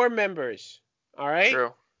 four members. All right.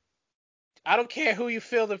 True. I don't care who you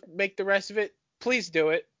feel to make the rest of it. Please do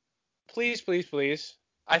it. Please, please, please.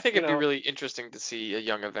 I think You it'd be know. really interesting to see a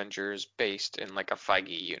Young Avengers based in like a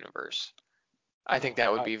Feige universe. I Oh think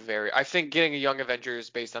that would God. be very. I think getting a Young Avengers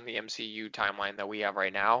based on the MCU timeline that we have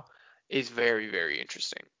right now is very, very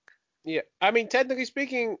interesting. Yeah. I mean, technically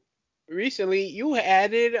speaking, recently you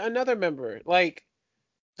added another member. Like,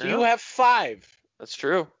 so you Yeah, have five. that's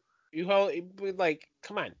true. You hold like,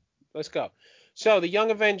 come on, let's go. So the Young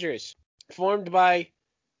Avengers, formed by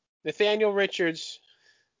Nathaniel Richards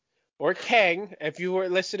or Kang. If you were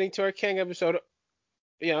listening to our Kang episode,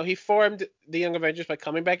 he formed the Young Avengers by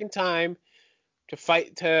coming back in time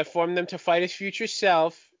to form them to fight his future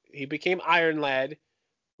self. He became Iron Lad.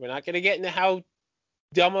 We're not going to get into how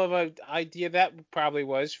dumb of an idea that probably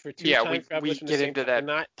was for two Yeah, time we travelers from the get same into time. We're that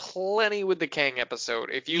not. plenty with the Kang episode.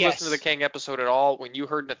 If you listen to the Yes. Kang episode at all, when you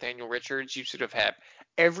heard Nathaniel Richards, you should have had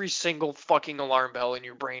every single fucking alarm bell in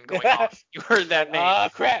your brain going off. You heard Like, that name. oh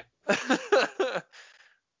crap.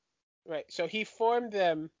 Right. So he formed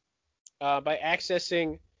them by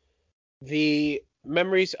accessing the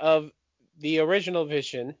memories of the original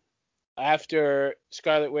Vision after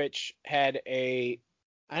Scarlet Witch had I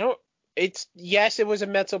don't it's yes it was a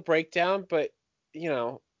mental breakdown, but you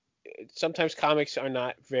know sometimes comics are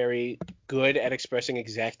not very good at expressing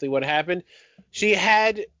exactly what happened. She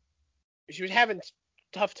had she was having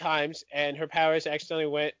tough times and her powers accidentally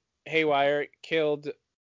went haywire, killed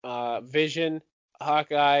Vision,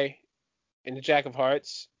 Hawkeye, and the Jack of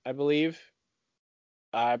Hearts, I believe.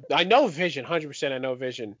 I know Vision, 100%. I know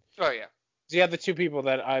Vision. Oh yeah. The other two people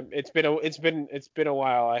that it's been a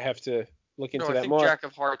while. I have to look No, into I that think more. Jack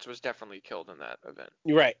of Hearts was definitely killed in that event.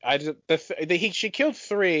 You're right. She killed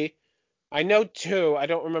three. I know two. I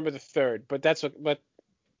don't remember the third, but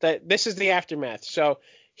this is the aftermath. So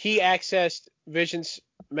he accessed Vision's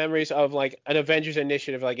memories of like an Avengers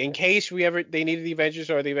initiative, like in case they needed the Avengers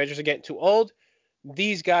or the Avengers are getting too old.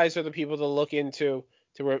 These guys are the people to look into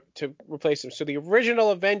to replace them. So the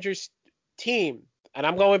original Avengers team, and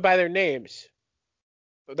I'm going by their names,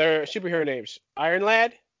 their superhero names: Iron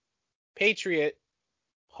Lad, Patriot,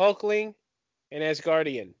 Hulkling, and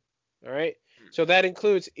Asgardian. All right. Hmm. So that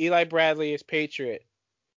includes Eli Bradley as Patriot,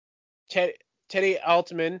 Ted, Teddy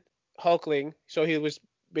Altman, Hulkling. So he was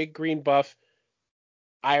big green buff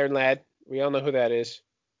Iron Lad. We all know who that is.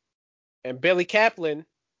 And Billy Kaplan,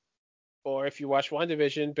 or if you watch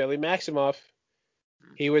WandaVision, Billy Maximoff.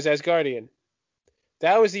 He was Asgardian.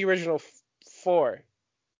 That was the original four.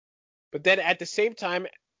 But then at the same time,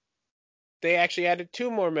 they actually added two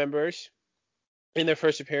more members in their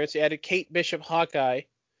first appearance. They added Kate Bishop Hawkeye,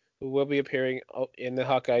 who will be appearing in the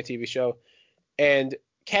Hawkeye TV show, and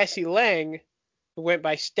Cassie Lang, who went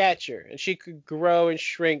by Stature, and she could grow and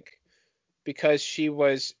shrink because she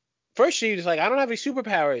was like, I don't have any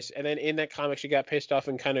superpowers, and then in that comic she got pissed off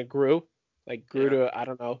and kind of grew Yeah. to I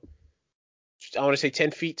don't know, I want to say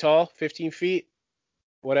 10 feet tall, 15 feet.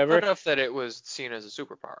 whatever. Enough that it was seen as a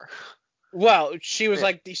superpower. Well, she was Yeah.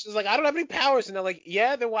 like, I don't have any powers, and they're like,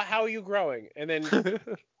 yeah, then how are you growing? And then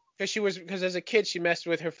because as a kid she messed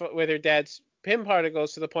with her dad's Pym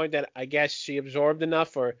particles to the point that I guess she absorbed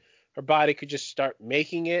enough, or her body could just start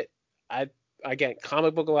making it. I Again,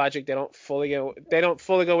 comic book logic. They don't fully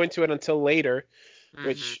go into it until later,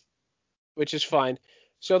 hmm which is fine.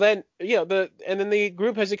 So then, the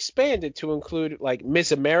group has expanded to include like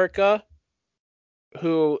Miss America,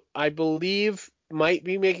 who I believe might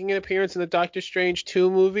be making an appearance in the Doctor Strange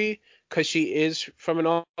 2 movie because she is from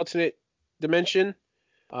an alternate dimension.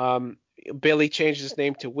 Um, Billy changed his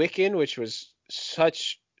name to Wiccan, which was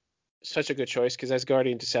such a good choice because as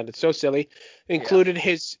Guardian just sounded so silly. Yeah. Included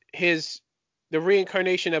the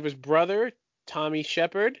reincarnation of his brother, Tommy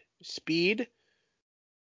Shepard, Speed.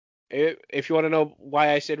 If you want to know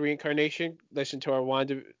why I said reincarnation, listen to our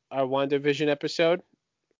WandaVision episode.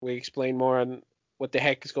 We explain more on what the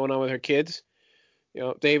heck is going on with her kids.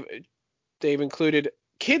 They've included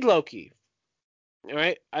Kid Loki. All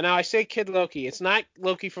right. Now I say Kid Loki. It's not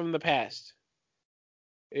Loki from the past.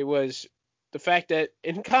 It was the fact that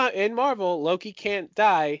in Marvel, Loki can't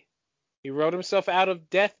die. He wrote himself out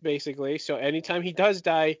of death basically. So anytime he does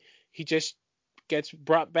die, he just gets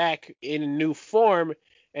brought back in a new form,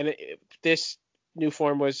 and this new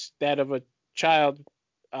form was that of a child.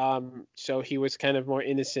 So he was kind of more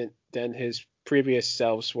innocent than his previous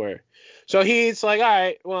selves were. So he's like, all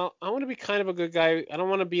right, well, I want to be kind of a good guy. I don't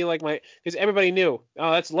want to be like because everybody knew,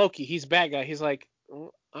 oh, that's Loki. He's a bad guy. He's like,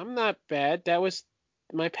 well, I'm not bad. That was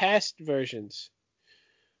my past versions.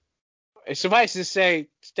 Suffice to say,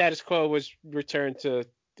 status quo was returned to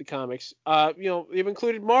the comics. They've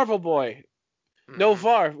included Marvel Boy, hmm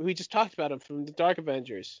Novar. We just talked about him from the Dark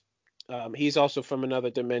Avengers. He's also from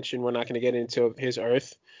another dimension. We're not going to get into his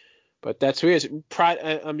Earth, but that's who he is.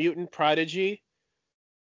 A mutant prodigy,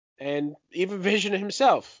 and even Vision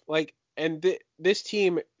himself. This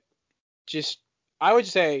team just, I would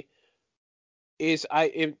say, is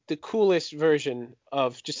the coolest version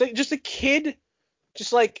of just a kid,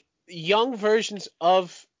 just like young versions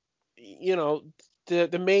of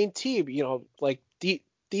the main team. Like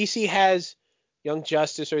DC has Young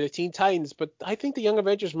Justice or the Teen Titans, but I think the Young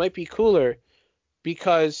Avengers might be cooler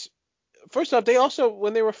because first off, they also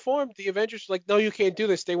when they were formed, the Avengers were like, no, you can't do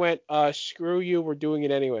this. They went, screw you, we're doing it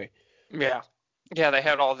anyway. Yeah. Yeah, they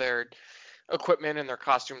had all their equipment and their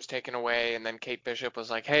costumes taken away, and then Kate Bishop was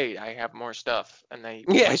like, "Hey, I have more stuff," and they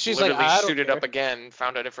Yeah, like she's like, literally I don't suited up care. again,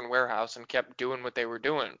 found a different warehouse, and kept doing what they were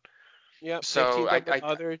doing. Yep, they've So teamed up with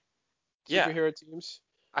other yeah, superhero teams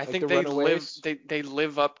I like think the Runaways. they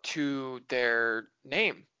live up to their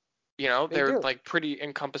name. You know, They they're do. like pretty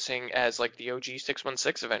encompassing as like the OG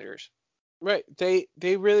 616 Avengers. Right. They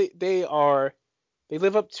live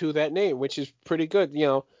up to that name, which is pretty good.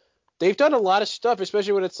 They've done a lot of stuff,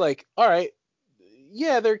 especially when it's like, all right,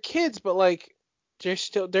 yeah, they're kids, but like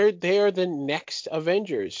they're the next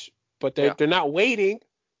Avengers. But they're Yeah. they're not waiting.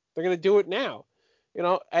 They're gonna do it now.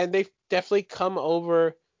 And they've definitely come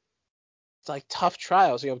over like tough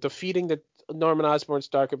trials, defeating the Norman Osborn's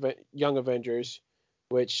Young Avengers,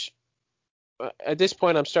 which at this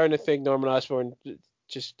point I'm starting to think Norman Osborn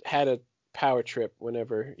just had a power trip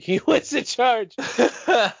whenever he was in charge.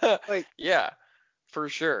 Like Yeah, for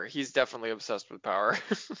sure. He's definitely obsessed with power.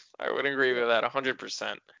 I would agree yeah, with that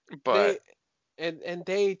 100%. But they and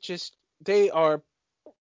they just they are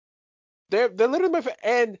they're literally my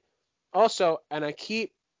and also, and I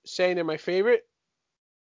keep saying they're my favorite,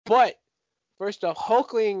 but first off,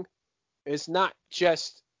 Hulkling is not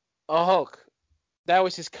just a Hulk. That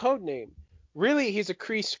was his code name. Really, he's a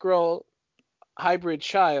Kree Skrull hybrid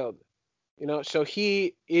child. So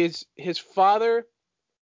his father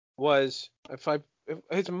was if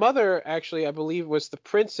his mother actually I believe was the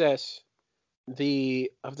princess of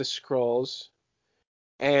the Skrulls,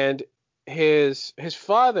 and his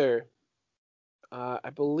father I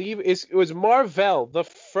believe it was Marvel, the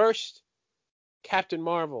first Captain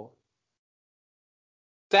Marvel.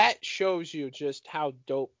 That shows you just how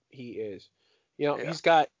dope he is. yeah.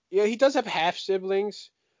 He does have half siblings,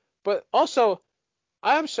 but also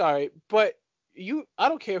I'm sorry, but I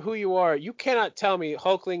don't care who you are, you cannot tell me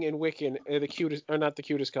Hulkling and Wiccan are not the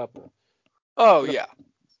cutest couple. Oh You know, yeah.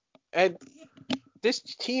 and this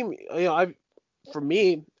team, for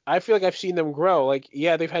me, I feel like I've seen them grow. Like,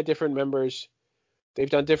 yeah, they've had different members, they've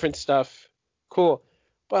done different stuff, cool,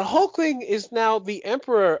 but Hulkling is now the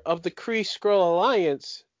emperor of the Kree Skrull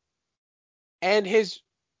Alliance, and his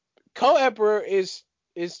co-emperor is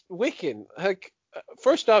Wiccan. Like,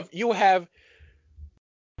 first off, you have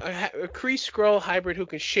a Kree Skrull hybrid who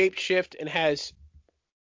can shapeshift and has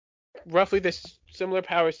roughly this similar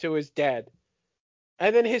powers to his dad.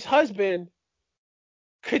 And then his husband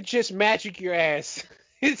could just magic your ass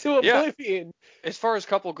into Yeah, oblivion. as far as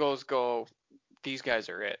couple goals go, these guys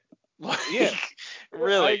are it. Like, Yeah, I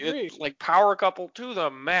really, agree. it's like power couple to the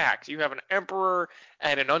max. You have an emperor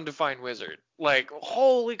and an undefined wizard. Like,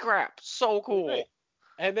 holy crap, so Right. cool.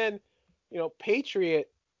 And then, Patriot,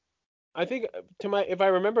 I think if I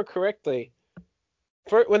remember correctly,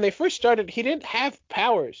 when they first started, he didn't have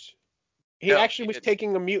powers. He No, actually he was didn't.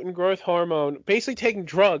 taking a mutant growth hormone, basically taking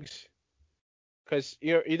drugs. Because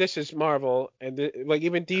this is Marvel, and like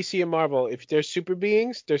even DC and Marvel, if there's super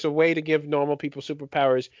beings, there's a way to give normal people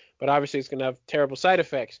superpowers, but obviously it's gonna have terrible side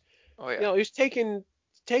effects. Oh yeah. He's taking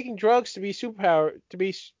drugs to be a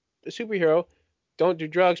superhero. Don't do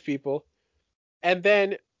drugs, people. And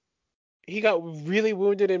then he got really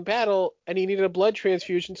wounded in battle, and he needed a blood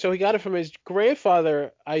transfusion, so he got it from his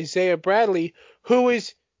grandfather, Isaiah Bradley, who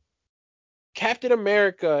is Captain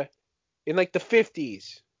America in like the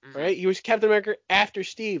 50s, hmm right? He was Captain America after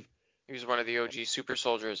Steve. He was one of the OG super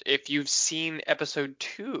soldiers. If you've seen episode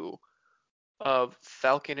 2 of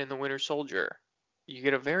Falcon and the Winter Soldier, you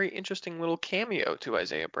get a very interesting little cameo to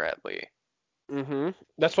Isaiah Bradley.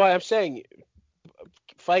 That's why I'm saying,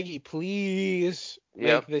 Feige, please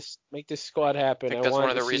Yep. make this squad I happen. think I that's one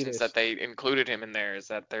wanted of to the see reasons that this. they included him in there is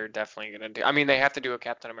that they're definitely gonna do. I mean, they have to do a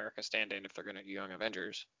Captain America stand-in if they're gonna do Young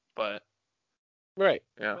Avengers, but Right.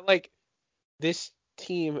 yeah, But like this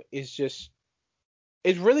team is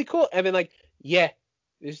really cool. And then like, yeah,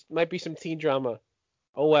 this might be some teen drama.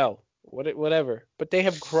 Oh well, whatever. But they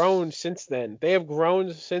have grown since then. They have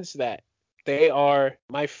grown since that. They are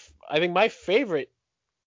I think my favorite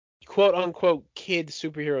quote unquote kid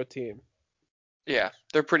superhero team. yeah,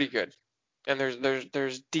 they're pretty good, and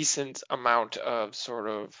there's decent amount of sort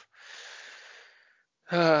of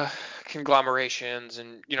uh, conglomerations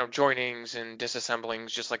and joinings and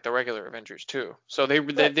disassemblings just like the regular Avengers too. So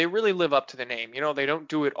Right. they really live up to the name. They don't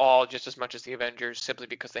do it all just as much as the Avengers simply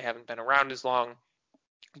because they haven't been around as long.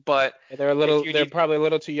 But And if you they're need, probably a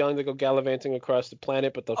little too young to go gallivanting across the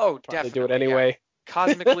planet, but they'll oh, probably do it definitely, yeah. anyway.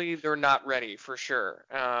 Cosmically, they're not ready for sure.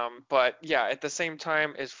 But yeah, at the same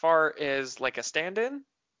time, as far as like a stand-in,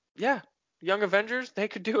 yeah, Young Avengers, they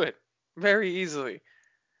could do it very easily.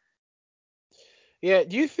 Yeah,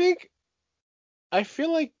 do you think I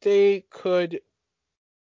feel like they could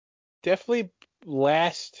definitely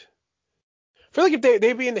last. I feel like if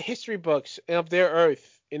they'd be in the history books of their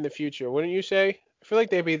Earth in the future, wouldn't you say? I feel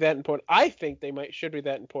like they'd be that important. I think they might should be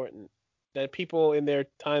that important. That people in their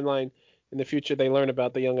timeline in the future they learn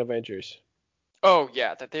about the Young Avengers. Oh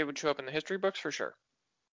yeah, that they would show up in the history books for sure.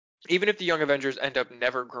 Even if the Young Avengers end up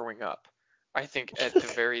never growing up, I think at the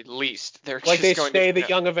very least they're Like they just going to, stay the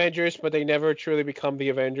Young Avengers, but they never truly become the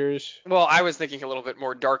Avengers. well, I was thinking a little bit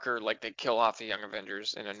more darker, like they kill off the Young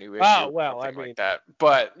Avengers in a new issue Oh or well, I something like mean, that.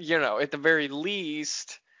 But, at the very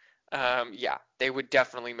least, yeah, they would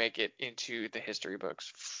definitely make it into the history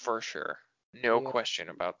books for sure. No yeah, question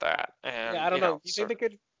about that. yeah. And, I don't know. Do you think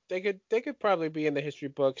sort of, they could probably be in the history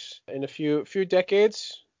books in a few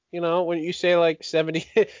decades? When you say like 70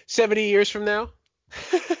 70 years from now.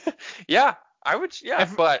 yeah, I would, yeah,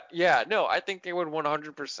 Ev- but yeah, no, I think they would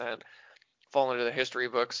 100% fall into the history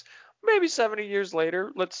books. Maybe 70 years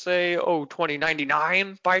later, let's say,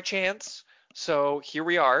 2099 by chance. So here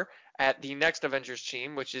we are at the next Avengers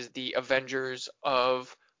team, which is the Avengers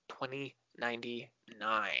of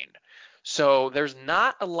 2099. So there's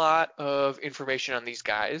not a lot of information on these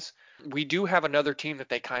guys. We do have another team that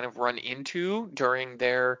they kind of run into during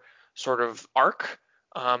their sort of arc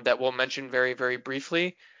that we'll mention very, very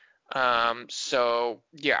briefly. So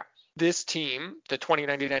yeah, this team, the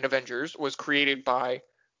 2099 Avengers, was created by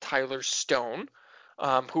Tyler Stone,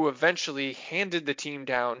 who eventually handed the team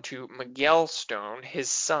down to Miguel Stone, his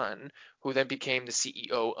son, who then became the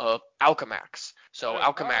CEO of Alchemax. So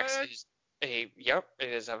Alchemax what? is it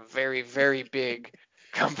is a very, very big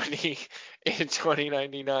company in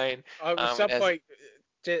 2099. At It some has point,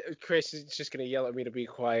 Chris is just gonna yell at me to be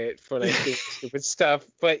quiet for when I do stupid stuff.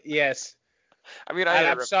 But yes, I mean, and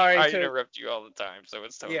I'm sorry I to. interrupt you all the time, so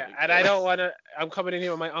it's Yeah, totally and I good. don't want to. I'm coming in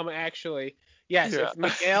here with my actually. Yes, Yeah. if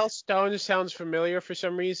Miguel Stone sounds familiar for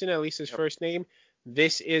some reason, at least his Yep. first name,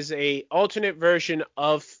 this is a alternate version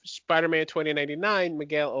of Spider-Man 2099,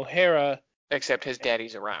 Miguel O'Hara. Except his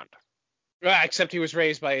daddy's around. Except he was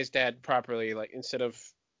raised by his dad properly, like instead of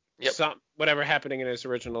Yep. whatever happening in his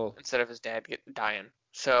original Instead of his dad dying.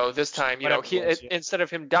 So this time, whatever it was. Yeah. instead of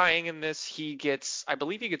him dying in this, he gets, I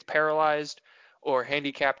believe he gets paralyzed or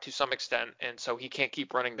handicapped to some extent, and so he can't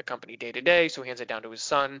keep running the company day to day. So he hands it down to his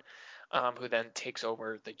son, who then takes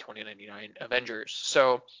over the 2099 Avengers.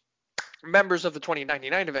 So members of the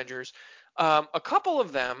 2099 Avengers, a couple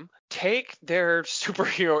of them take their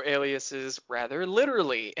superhero aliases rather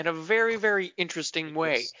literally in a very, very interesting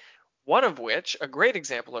way. Yes. One of which, a great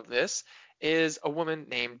example of this, is a woman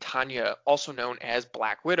named Tanya, also known as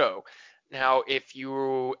Black Widow. Now, if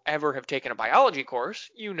you ever have taken a biology course,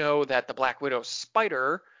 you know that the Black Widow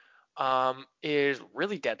spider is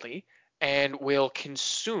really deadly and will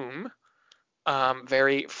consume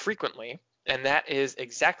very frequently, and that is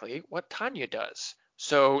exactly what Tanya does.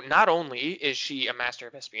 So not only is she a master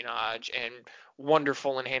of espionage and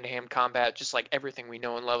wonderful in hand-to-hand combat, just like everything we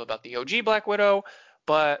know and love about the OG Black Widow,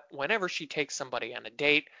 but whenever she takes somebody on a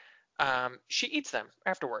date, she eats them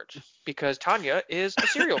afterwards because Tanya is a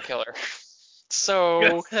serial killer.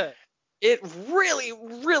 So it really,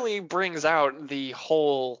 really brings out the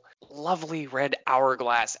whole lovely red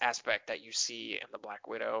hourglass aspect that you see in the Black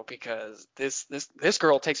Widow because this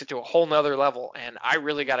girl takes it to a whole nother level, and I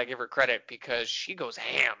really got to give her credit because she goes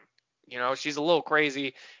ham. You know, she's a little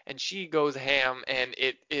crazy and she goes ham, and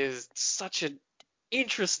it is such an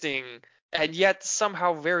interesting and yet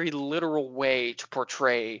somehow very literal way to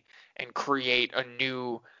portray and create a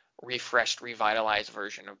new, refreshed, revitalized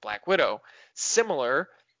version of Black Widow. Similar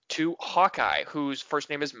to Hawkeye, whose first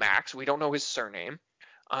name is Max. We don't know his surname.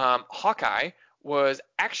 Hawkeye was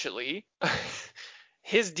actually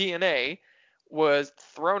his DNA was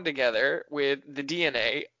thrown together with the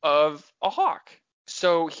DNA of a hawk.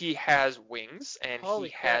 So he has wings and he Holy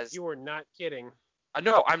crap, has you were not kidding.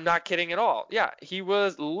 no, I'm not kidding at all. Yeah, he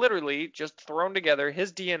was literally just thrown together.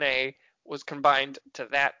 His DNA was combined to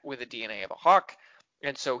that with the DNA of a hawk.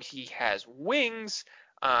 And so he has wings.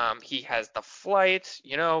 He has the flight.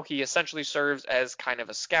 You know, he essentially serves as kind of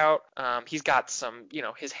a scout. He's got some, you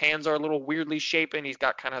know, his hands are a little weirdly shapen. He's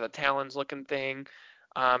got kind of the talons looking thing.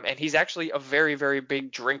 And he's actually a very, very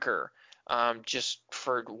big drinker, just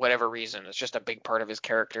for whatever reason. It's just a big part of his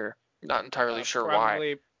character. Not entirely sure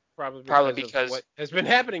why. Probably Probably because of because what has been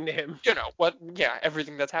happening to him. you know what, yeah,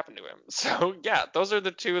 everything that's happened to him. So yeah, those are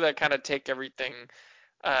the two that kind of take everything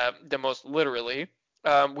the most literally.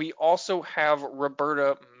 We also have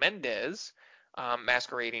Roberta Mendez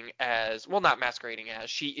masquerading as, well, not masquerading as,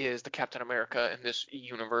 she is the Captain America in this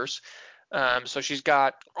universe. So she's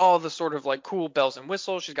got all the sort of like cool bells and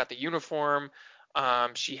whistles. She's got the uniform.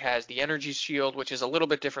 She has the energy shield, which is a little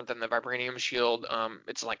bit different than the vibranium shield.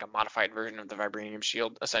 It's like a modified version of the vibranium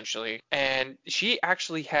shield, essentially. And she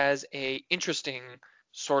actually has a interesting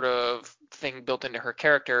sort of thing built into her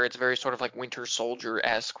character. It's very sort of like Winter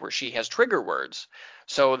Soldier-esque, where she has trigger words.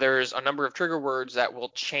 So there's a number of trigger words that will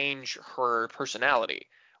change her personality,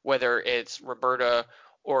 whether it's Roberta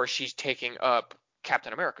or she's taking up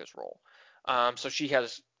Captain America's role. So she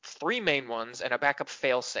has three main ones and a backup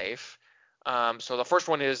failsafe. So the first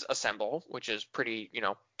one is assemble, which is pretty, you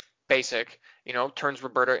know, basic, you know, turns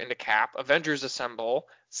Roberta into Cap. Avengers assemble,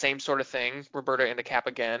 same sort of thing, Roberta into Cap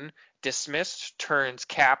again. Dismissed turns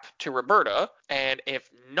Cap to Roberta, and if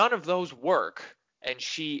none of those work and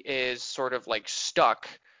she is sort of like stuck,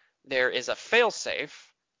 there is a failsafe.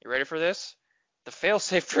 You ready for this? The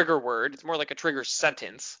failsafe trigger word, it's more like a trigger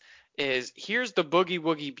sentence, is here's the boogie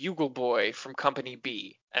woogie bugle boy from Company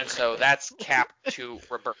B. And so that's Cap to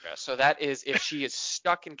Roberta. So that is if she is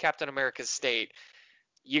stuck in Captain America's state,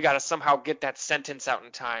 you got to somehow get that sentence out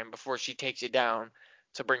in time before she takes you down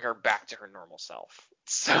to bring her back to her normal self.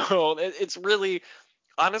 So it's really,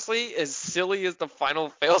 honestly, as silly as the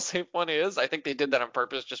final failsafe one is, I think they did that on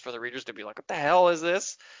purpose just for the readers to be like, what the hell is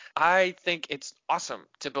this? I think it's awesome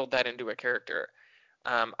to build that into a character.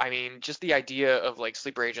 I mean, just the idea of like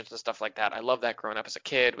sleeper agents and stuff like that. I love that growing up as a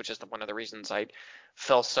kid, which is one of the reasons I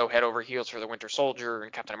fell so head over heels for the Winter Soldier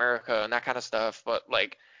and Captain America and that kind of stuff. But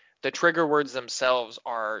like the trigger words themselves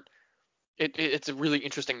are, it's a really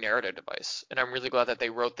interesting narrative device, and I'm really glad that they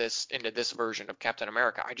wrote this into this version of Captain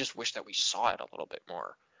America. I just wish that we saw it a little bit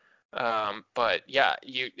more. But yeah,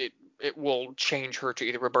 it will change her to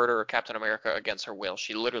either Roberta or Captain America against her will.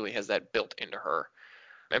 She literally has that built into her.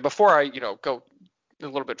 And before I, you know, go a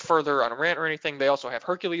little bit further on a rant or anything, they also have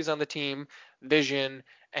Hercules on the team, Vision,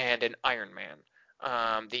 and an Iron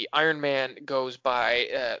Man. The Iron Man goes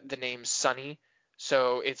by the name Sunny,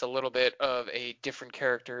 so it's a little bit of a different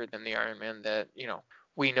character than the Iron Man that, you know,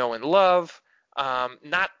 we know and love.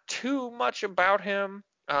 Not too much about him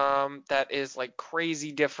that is like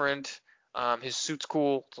crazy different. His suit's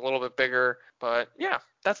cool. It's a little bit bigger, but yeah,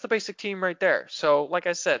 that's the basic team right there. So, like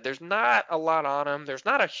I said, there's not a lot on him. There's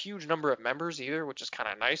not a huge number of members either, which is kind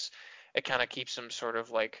of nice. It kind of keeps them sort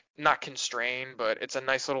of like not constrained, but it's a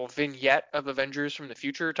nice little vignette of Avengers from the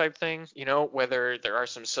future type thing. Whether there are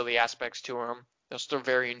some silly aspects to them, they're still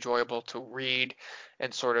very enjoyable to read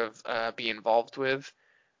and sort of be involved with.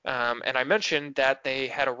 And I mentioned that they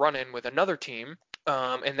had a run-in with another team,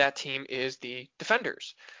 and that team is the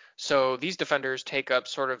Defenders. So these Defenders take up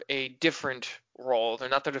sort of a different role. They're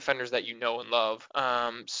not the Defenders that you know and love.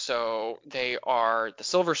 So they are the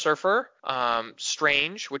Silver Surfer,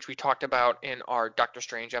 Strange, which we talked about in our Doctor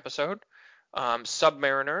Strange episode,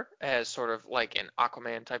 Submariner as sort of like an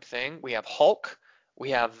Aquaman type thing. We have Hulk.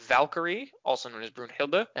 We have Valkyrie, also known as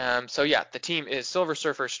Brunhilde. So yeah, the team is Silver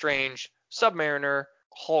Surfer, Strange, Submariner,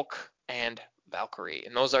 Hulk, and Valkyrie,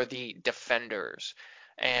 and those are the Defenders.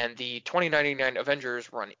 And the 2099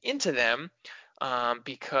 Avengers run into them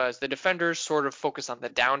because the Defenders sort of focus on the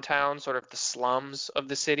downtown, sort of the slums of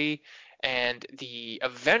the city, and the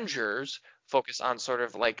Avengers focus on sort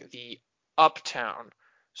of like the uptown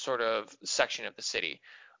sort of section of the city.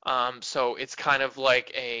 So it's kind of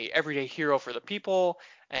like a everyday hero for the people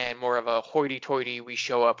and more of a hoity-toity, we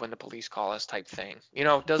show up when the police call us type thing.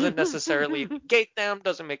 Doesn't necessarily negate them,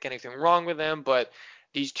 doesn't make anything wrong with them, but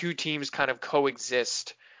these two teams kind of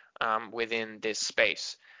coexist within this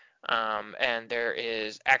space. And there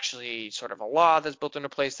is actually sort of a law that's built into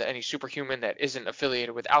place that any superhuman that isn't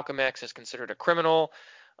affiliated with Alchemax is considered a criminal.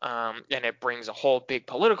 And it brings a whole big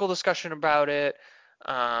political discussion about it.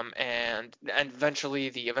 And eventually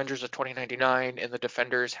the Avengers of 2099 and the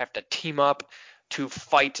Defenders have to team up to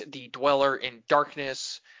fight the Dweller in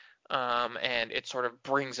Darkness. And it sort of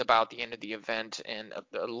brings about the end of the event and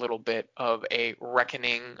a little bit of a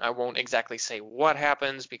reckoning. I won't exactly say what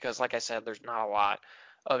happens because, like I said, there's not a lot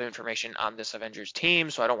of information on this Avengers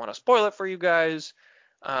team, so I don't want to spoil it for you guys.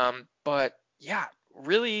 But yeah,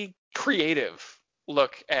 really creative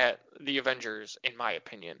look at the Avengers, in my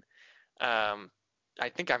opinion. I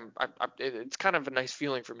think it's kind of a nice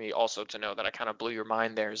feeling for me also to know that I kind of blew your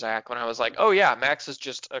mind there, Zach, when I was like, oh yeah, Max is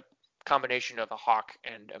just a combination of a hawk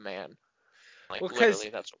and a man. Like, Well, literally,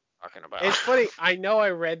 that's what we're talking about. it's funny. I know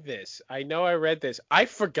I read this. I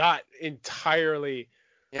forgot entirely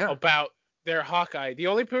Yeah. about their Hawkeye. The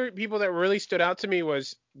only people that really stood out to me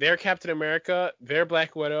was their Captain America, their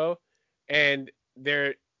Black Widow, and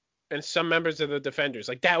their and some members of the Defenders.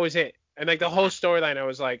 Like that was it. And like the whole storyline, I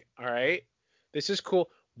was like, all right, this is cool.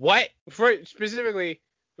 What for specifically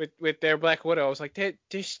with their Black Widow? I was like,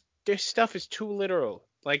 this stuff is too literal.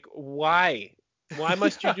 Like why? Why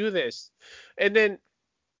must you do this? And then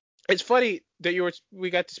it's funny that we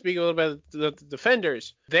got to speak a little bit about the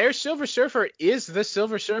Defenders. Their Silver Surfer is the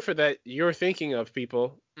Silver Surfer that you're thinking of,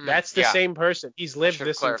 people. That's the Yeah, same person. He's I lived should have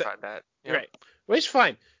this clarified that. Yep. right. Which is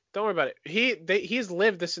fine. Don't worry about it. He's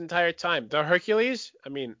lived this entire time. The Hercules, I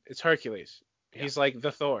mean, it's Hercules. Yeah. He's like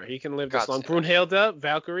the Thor. He can live this long. Godzilla. Brunhilde,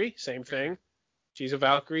 Valkyrie, same thing. She's a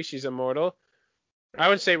Valkyrie. She's immortal. I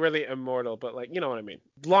would say really immortal, but like you know what I mean.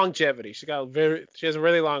 Longevity. She has a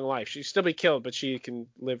really long life. She'd still be killed, but she can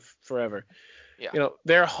live forever. Yeah. You know,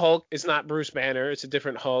 their Hulk is not Bruce Banner. It's a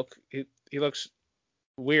different Hulk. He looks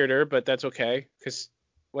weirder, but that's okay because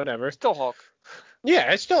whatever. Still Hulk.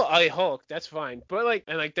 Yeah, it's still a Hulk. That's fine. But like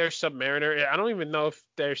their Submariner, I don't even know if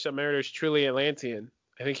their Submariner is truly Atlantean.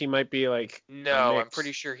 I think he might be like a No, I'm mix.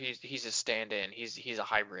 pretty sure he's a stand-in. He's a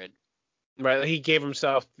hybrid. Right. He gave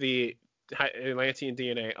himself the Atlantean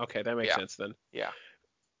DNA. Okay, that makes sense then. Yeah.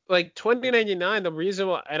 Like 2099, the reason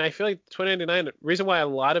why, and I feel like 2099, the reason why a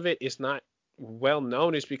lot of it is not well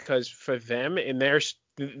known is because for them in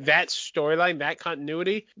that storyline, that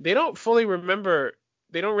continuity, they don't fully remember.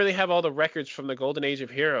 They don't really have all the records from the golden age of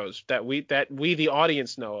heroes that we the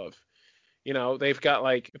audience know of. You know, they've got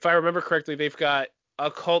like, if I remember correctly, they've got a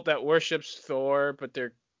cult that worships Thor, but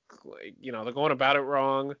they're they're going about it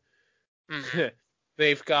wrong. Mm-hmm.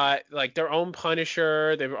 They've got like their own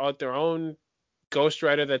Punisher. They've got their own Ghost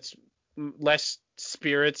Rider that's less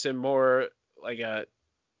spirits and more like a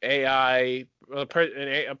AI, a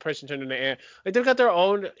person turned into AI. Like they've got their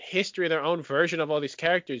own history, their own version of all these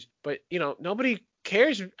characters, but nobody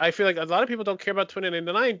cares. I feel like a lot of people don't care about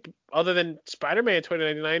 2099 other than Spider-Man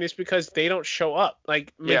 2099 is because they don't show up.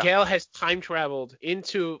 Like Miguel has time traveled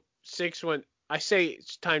into 6-1. I say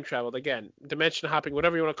it's time traveled again, dimension hopping,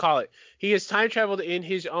 whatever you want to call it. He has time traveled in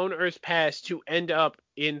his own Earth's past to end up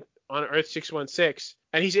on Earth 616,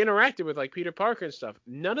 and he's interacted with like Peter Parker and stuff.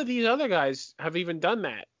 None of these other guys have even done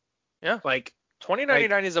that. Yeah. Like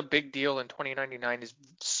 2099 is a big deal, and 2099 is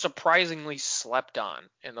surprisingly slept on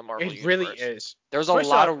in the Marvel universe. It really is. There's a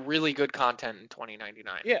lot of really good content in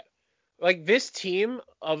 2099. Yeah. like this team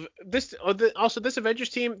of this also this Avengers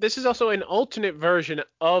team, this is also an alternate version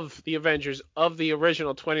of the Avengers of the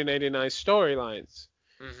original 2099 storylines,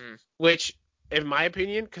 Hmm. which in my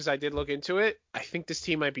opinion, because I did look into it, I think this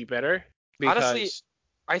team might be better Honestly, because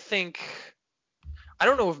I think I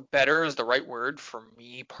don't know if better is the right word for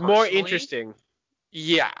me more personally. interesting.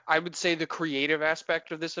 Yeah, I would say the creative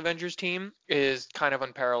aspect of this Avengers team is kind of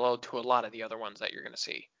unparalleled to a lot of the other ones that you're going to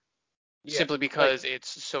see. Yeah, Simply like because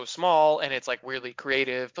it's so small and it's like weirdly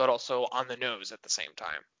creative, but also on the nose at the same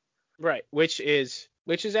time. right, which is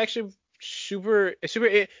actually super,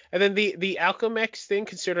 and then the Alchemax thing,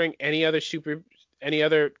 considering any other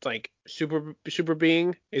like super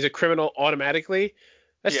being is a criminal automatically.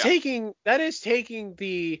 Yeah. That is taking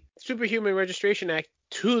the Superhuman Registration Act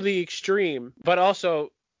to the extreme, but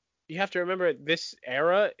also you have to remember this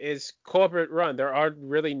era is corporate run. There are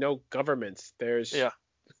really no governments. There's Yeah.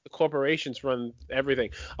 the corporations run everything,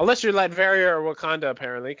 unless you're Latveria or Wakanda,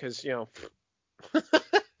 apparently, because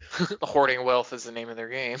Hoarding wealth is the name of their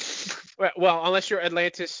game. well, unless you're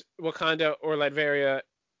Atlantis, Wakanda, or Latveria,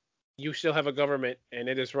 you still have a government and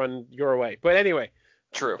it is run your way. But anyway,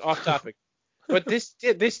 True. off topic. But this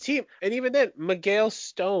team, and even then, Miguel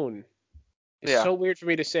Stone is Yeah. so weird for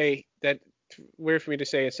me to say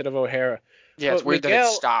instead of O'Hara. Yeah, it's But weird that it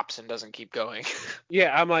Miguel, stops and doesn't keep going.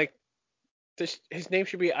 yeah, I'm like, his name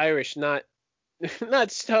should be Irish, not not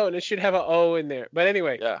Stone. It should have an O in there. But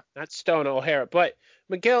anyway, Yeah. not Stone, O'Hara. But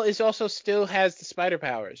Miguel is also still has the spider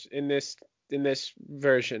powers in this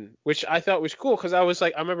version, which I thought was cool because I was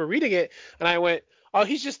like, I remember reading it and I went, oh,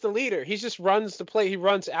 he's just the leader. He just runs the play. He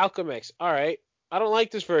runs Alchemix. All right. I don't like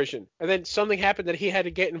this version. And then something happened that he had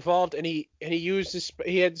to get involved, and he used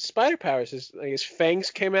he had spider powers. His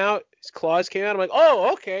fangs came out, his claws came out. I'm like,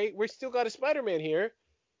 oh, okay, we still got a Spider-Man here.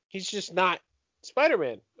 He's just not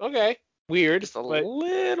Spider-Man. Okay, weird, Just a but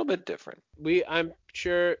little bit different. I'm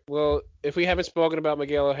sure. Well, if we haven't spoken about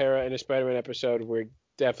Miguel O'Hara in a Spider-Man episode, we're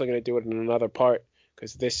definitely gonna do it in another part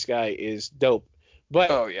because this guy is dope.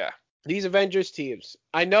 But Oh yeah. these Avengers teams,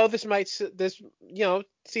 I know this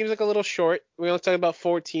seems like a little short. We only talking about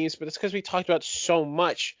 4 teams, but it's because we talked about so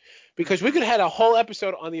much. Because we Hmm. could have had a whole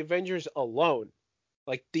episode on the Avengers alone,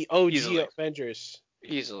 like the OG Easily. Avengers.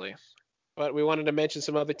 Easily. But we wanted to mention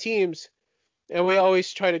some other teams. And we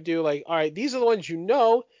always try to do like, all right, these are the ones you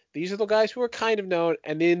know. These are the guys who are kind of known,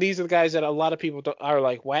 and then these are the guys that a lot of people are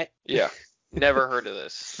like, what? Yeah. Never heard of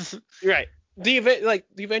this. You're right. The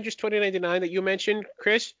Avengers 2099 that you mentioned,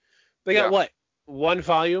 Chris, they got Yeah. what? One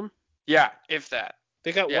volume. Yeah, if that.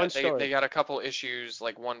 They got Yeah, one they story. got a couple issues,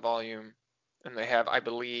 like one volume, and they have, I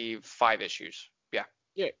believe, 5 issues. Yeah.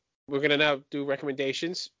 Yeah. We're gonna now do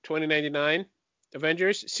recommendations. 2099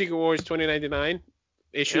 Avengers, Secret Wars 2099,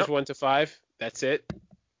 issues Yep. 1 to 5. That's it.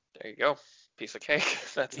 There you go. Piece of cake.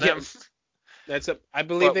 That's Yeah, them. I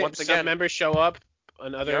believe But that once some again, members show up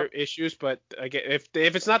on other yep. issues, but again, if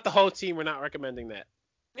it's not the whole team, we're not recommending that.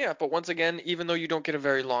 Yeah, but once again, even though you don't get a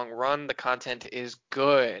very long run, the content is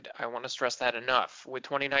good. I want to stress that enough. With Mhm.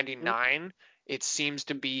 2099, it seems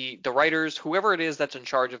to be the writers, whoever it is that's in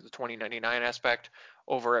charge of the 2099 aspect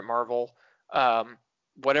over at Marvel, um,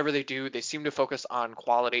 whatever they do, they seem to focus on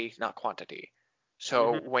quality, not quantity.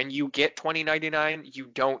 So Mhm. when you get 2099, you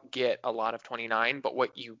don't get a lot of 2099, but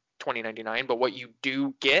what you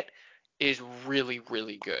do get is really,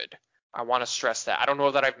 really good. I want to stress that. I don't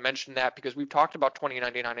know that I've mentioned that because we've talked about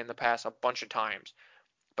 2099 in the past a bunch of times,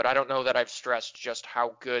 but I don't know that I've stressed just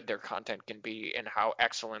how good their content can be and how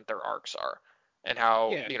excellent their arcs are and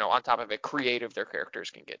how, Yeah, on top of it, creative their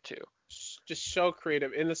characters can get too. just so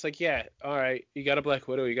creative, and it's like, yeah, all right, you got a Black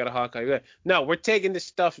Widow, you got a Hawkeye. No, we're taking this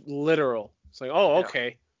stuff literal. It's like, oh, Yeah.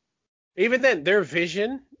 okay. Even then, their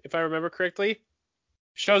vision, if I remember correctly,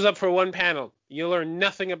 shows up for one panel. You learn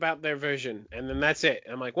nothing about their vision, and then that's it.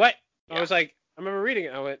 And I'm like, what? I Yeah. was like, I remember reading it.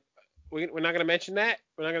 I went, we're not gonna mention that.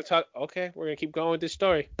 We're not gonna talk. Okay, we're gonna keep going with this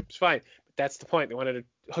story. It's fine. But that's the point. They wanted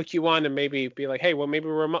to hook you on and maybe be like, hey, well, maybe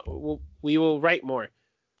we will write more.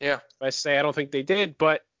 Yeah. I say I don't think they did,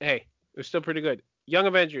 but hey, it was still pretty good. Young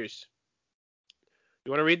Avengers.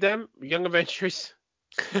 You want to read them? Young Avengers.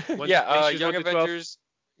 Yeah, Issues Young 1 to 12. Avengers,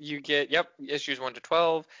 you get, yep, issues 1 to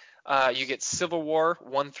 12. You get Civil War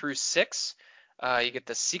 1 through 6. You get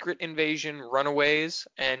The Secret Invasion, Runaways,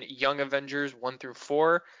 and Young Avengers 1 through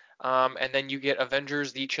 4. And then you get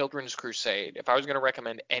Avengers: The Children's Crusade. If I was going to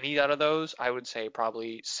recommend any out of those, I would say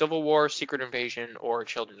probably Civil War, Secret Invasion, or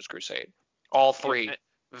Children's Crusade. All Yeah, three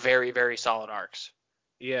very, very solid arcs.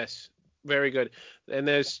 yes, very good. And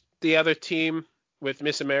there's the other team with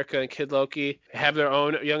Miss America and Kid Loki have their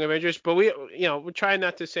own Young Avengers, but we're trying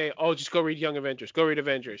not to say, oh, just go read Young Avengers, go read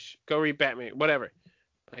Avengers, go read Batman, whatever.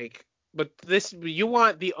 Like But this, you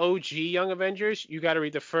want the OG Young Avengers, you got to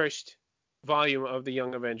read the first volume of the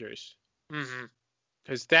Young Avengers. Mm-hmm.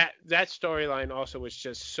 Because that storyline also was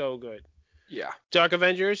just so good. Yeah. Dark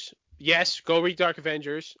Avengers, yes, go read Dark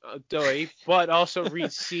Avengers, but also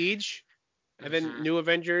read Siege, and then Mm-hmm. New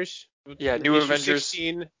Avengers, Yeah, New issue Avengers.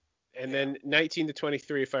 16, and Yeah. then 19 to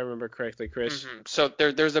 23, if I remember correctly, Chris. So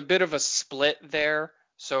there's a bit of a split there.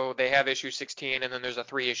 So they have issue 16, and then there's a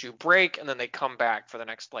 3-issue break, and then they come back for the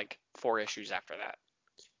next like 4 issues after that.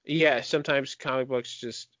 Yeah, sometimes comic books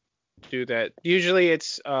just do that. Usually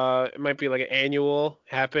it might be like an annual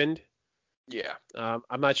happened. Yeah.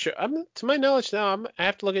 I'm not sure. To my knowledge now, I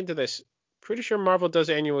have to look into this. Pretty sure Marvel does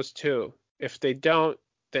annuals too. If they don't,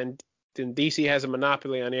 then DC has a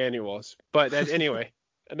monopoly on annuals. But that anyway.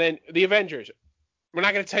 And then the Avengers. We're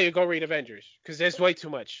not gonna tell you go read Avengers because there's way too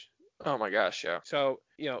much. Oh my gosh, yeah. So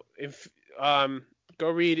if go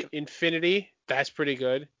read Infinity. That's pretty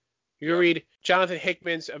good. You Yep. read Jonathan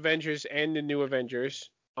Hickman's Avengers and the New Avengers,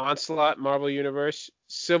 Onslaught, Marvel Universe,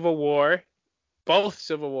 Civil War, both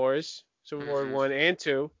Civil Wars, Civil War Mm-hmm. 1 and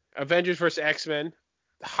 2, Avengers vs. X-Men.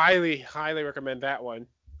 Highly, highly recommend that one.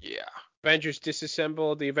 Yeah. Avengers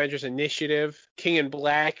Disassembled, the Avengers Initiative, King in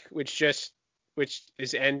Black, which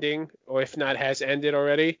is ending, or if not has ended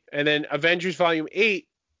already, and then Avengers Volume 8,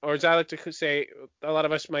 or as I like to say, a lot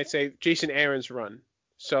of us might say, Jason Aaron's run.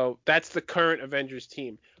 So that's the current Avengers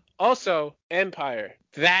team. Also, Empire.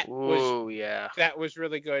 Ooh, yeah. That was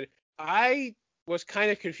really good. I was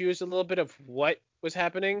kind of confused a little bit of what was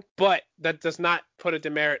happening, but that does not put a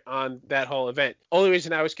demerit on that whole event. Only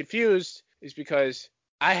reason I was confused is because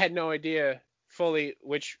I had no idea fully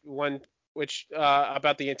which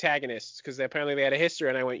about the antagonists, because apparently they had a history,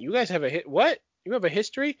 and I went, "You guys have a what? You have a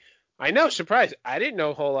history?" I know, surprise. I didn't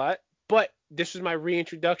know a whole lot, but this was my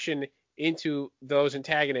reintroduction into those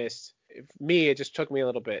antagonists. Me, it just took me a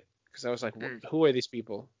little bit because I was like, Mm. "Who are these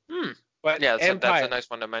people?" Hmm. But Yeah, that's a Empire, nice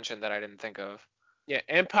one to mention that I didn't think of. yeah,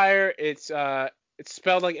 Empire. It's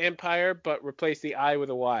spelled like Empire, but replace the I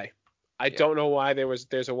with a Y. I Yeah. don't know why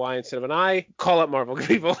there's a Y instead of an I. Call up Marvel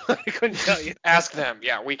people. I couldn't tell you. Ask them.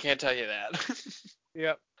 Yeah, we can't tell you that.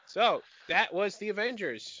 Yep. So that was the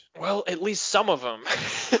Avengers. Well, at least some of them.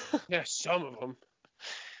 Yeah, some of them.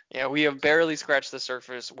 Yeah, we have barely scratched the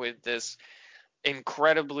surface with this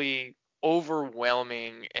incredibly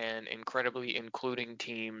overwhelming and incredibly including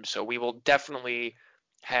team. So we will definitely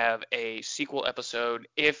have a sequel episode,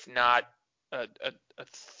 if not a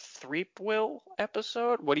threequel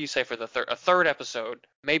episode. What do you say for the third? A third episode.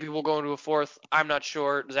 Maybe we'll go into a fourth. I'm not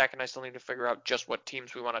sure. Zach and I still need to figure out just what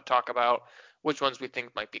teams we want to talk about, which ones we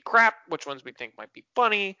think might be crap, which ones we think might be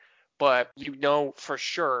funny. But you know for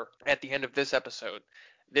sure at the end of this episode,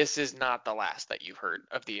 this is not the last that you've heard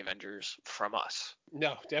of the Avengers from us.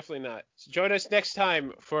 No, definitely not. So join us next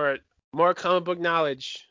time for more comic book knowledge.